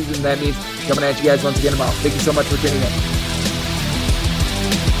basketball season. That means coming at you guys once again tomorrow. Thank you so much for tuning in.